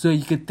so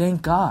you could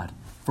thank God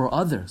for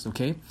others,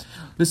 okay?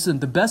 Listen,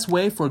 the best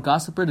way for a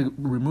gossiper to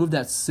remove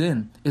that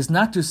sin is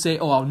not to say,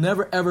 oh, I'll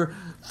never ever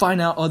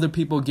find out other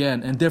people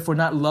again and therefore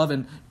not love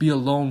and be a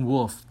lone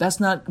wolf. That's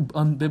not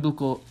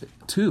unbiblical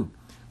too.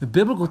 The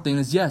biblical thing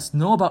is, yes,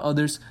 know about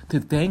others to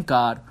thank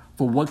God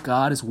for what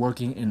God is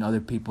working in other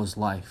people's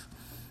life.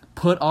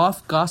 Put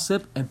off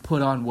gossip and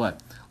put on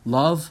what?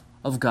 Love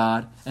of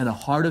God and a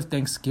heart of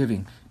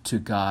thanksgiving to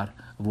God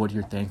of what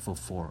you're thankful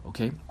for,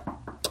 okay?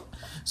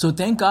 So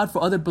thank God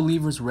for other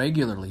believers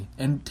regularly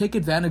and take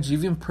advantage of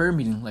even prayer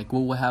meeting like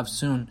what we'll have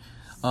soon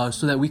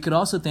so that we could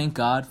also thank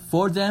God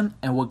for them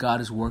and what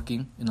God is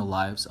working in the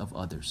lives of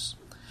others.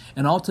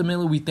 And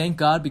ultimately, we thank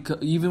God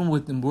because even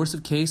with the worst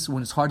of case,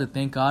 when it's hard to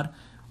thank God,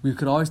 we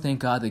could always thank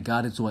God that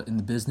God is what? In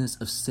the business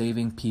of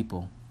saving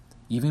people,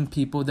 even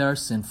people that are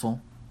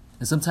sinful.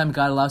 And sometimes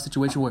God allows a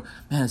situation where,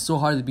 man, it's so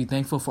hard to be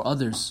thankful for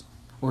others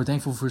or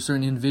thankful for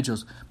certain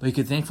individuals. But you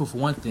can be thankful for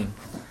one thing.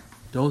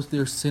 Those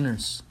they're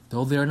sinners,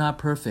 though they are not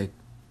perfect,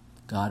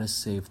 God has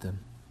saved them.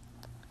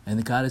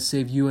 And God has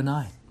saved you and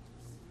I.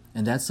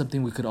 And that's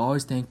something we could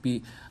always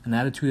be an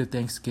attitude of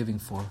thanksgiving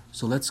for.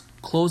 So let's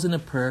close in a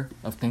prayer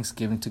of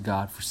thanksgiving to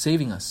God for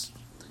saving us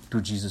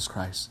through Jesus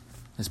Christ.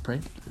 Let's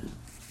pray.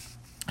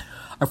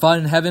 Our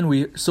Father in heaven,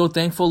 we're so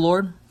thankful,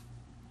 Lord,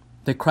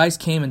 that Christ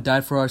came and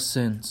died for our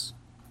sins.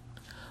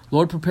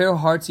 Lord, prepare our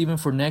hearts even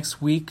for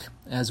next week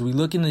as we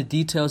look in the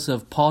details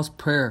of Paul's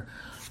prayer.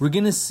 We're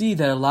going to see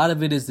that a lot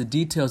of it is the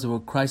details of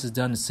what Christ has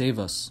done to save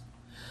us.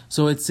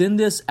 So it's in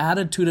this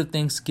attitude of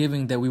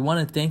thanksgiving that we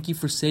want to thank you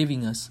for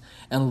saving us.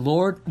 And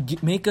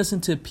Lord, make us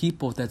into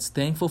people that's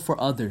thankful for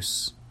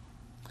others.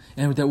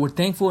 And that we're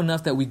thankful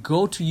enough that we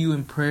go to you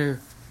in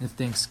prayer and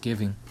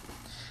thanksgiving.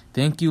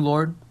 Thank you,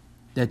 Lord,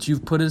 that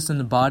you've put us in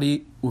the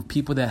body with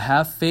people that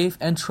have faith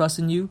and trust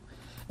in you.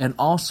 And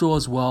also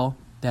as well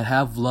that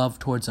have love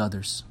towards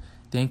others.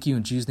 Thank you.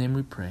 In Jesus' name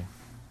we pray.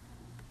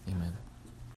 Amen.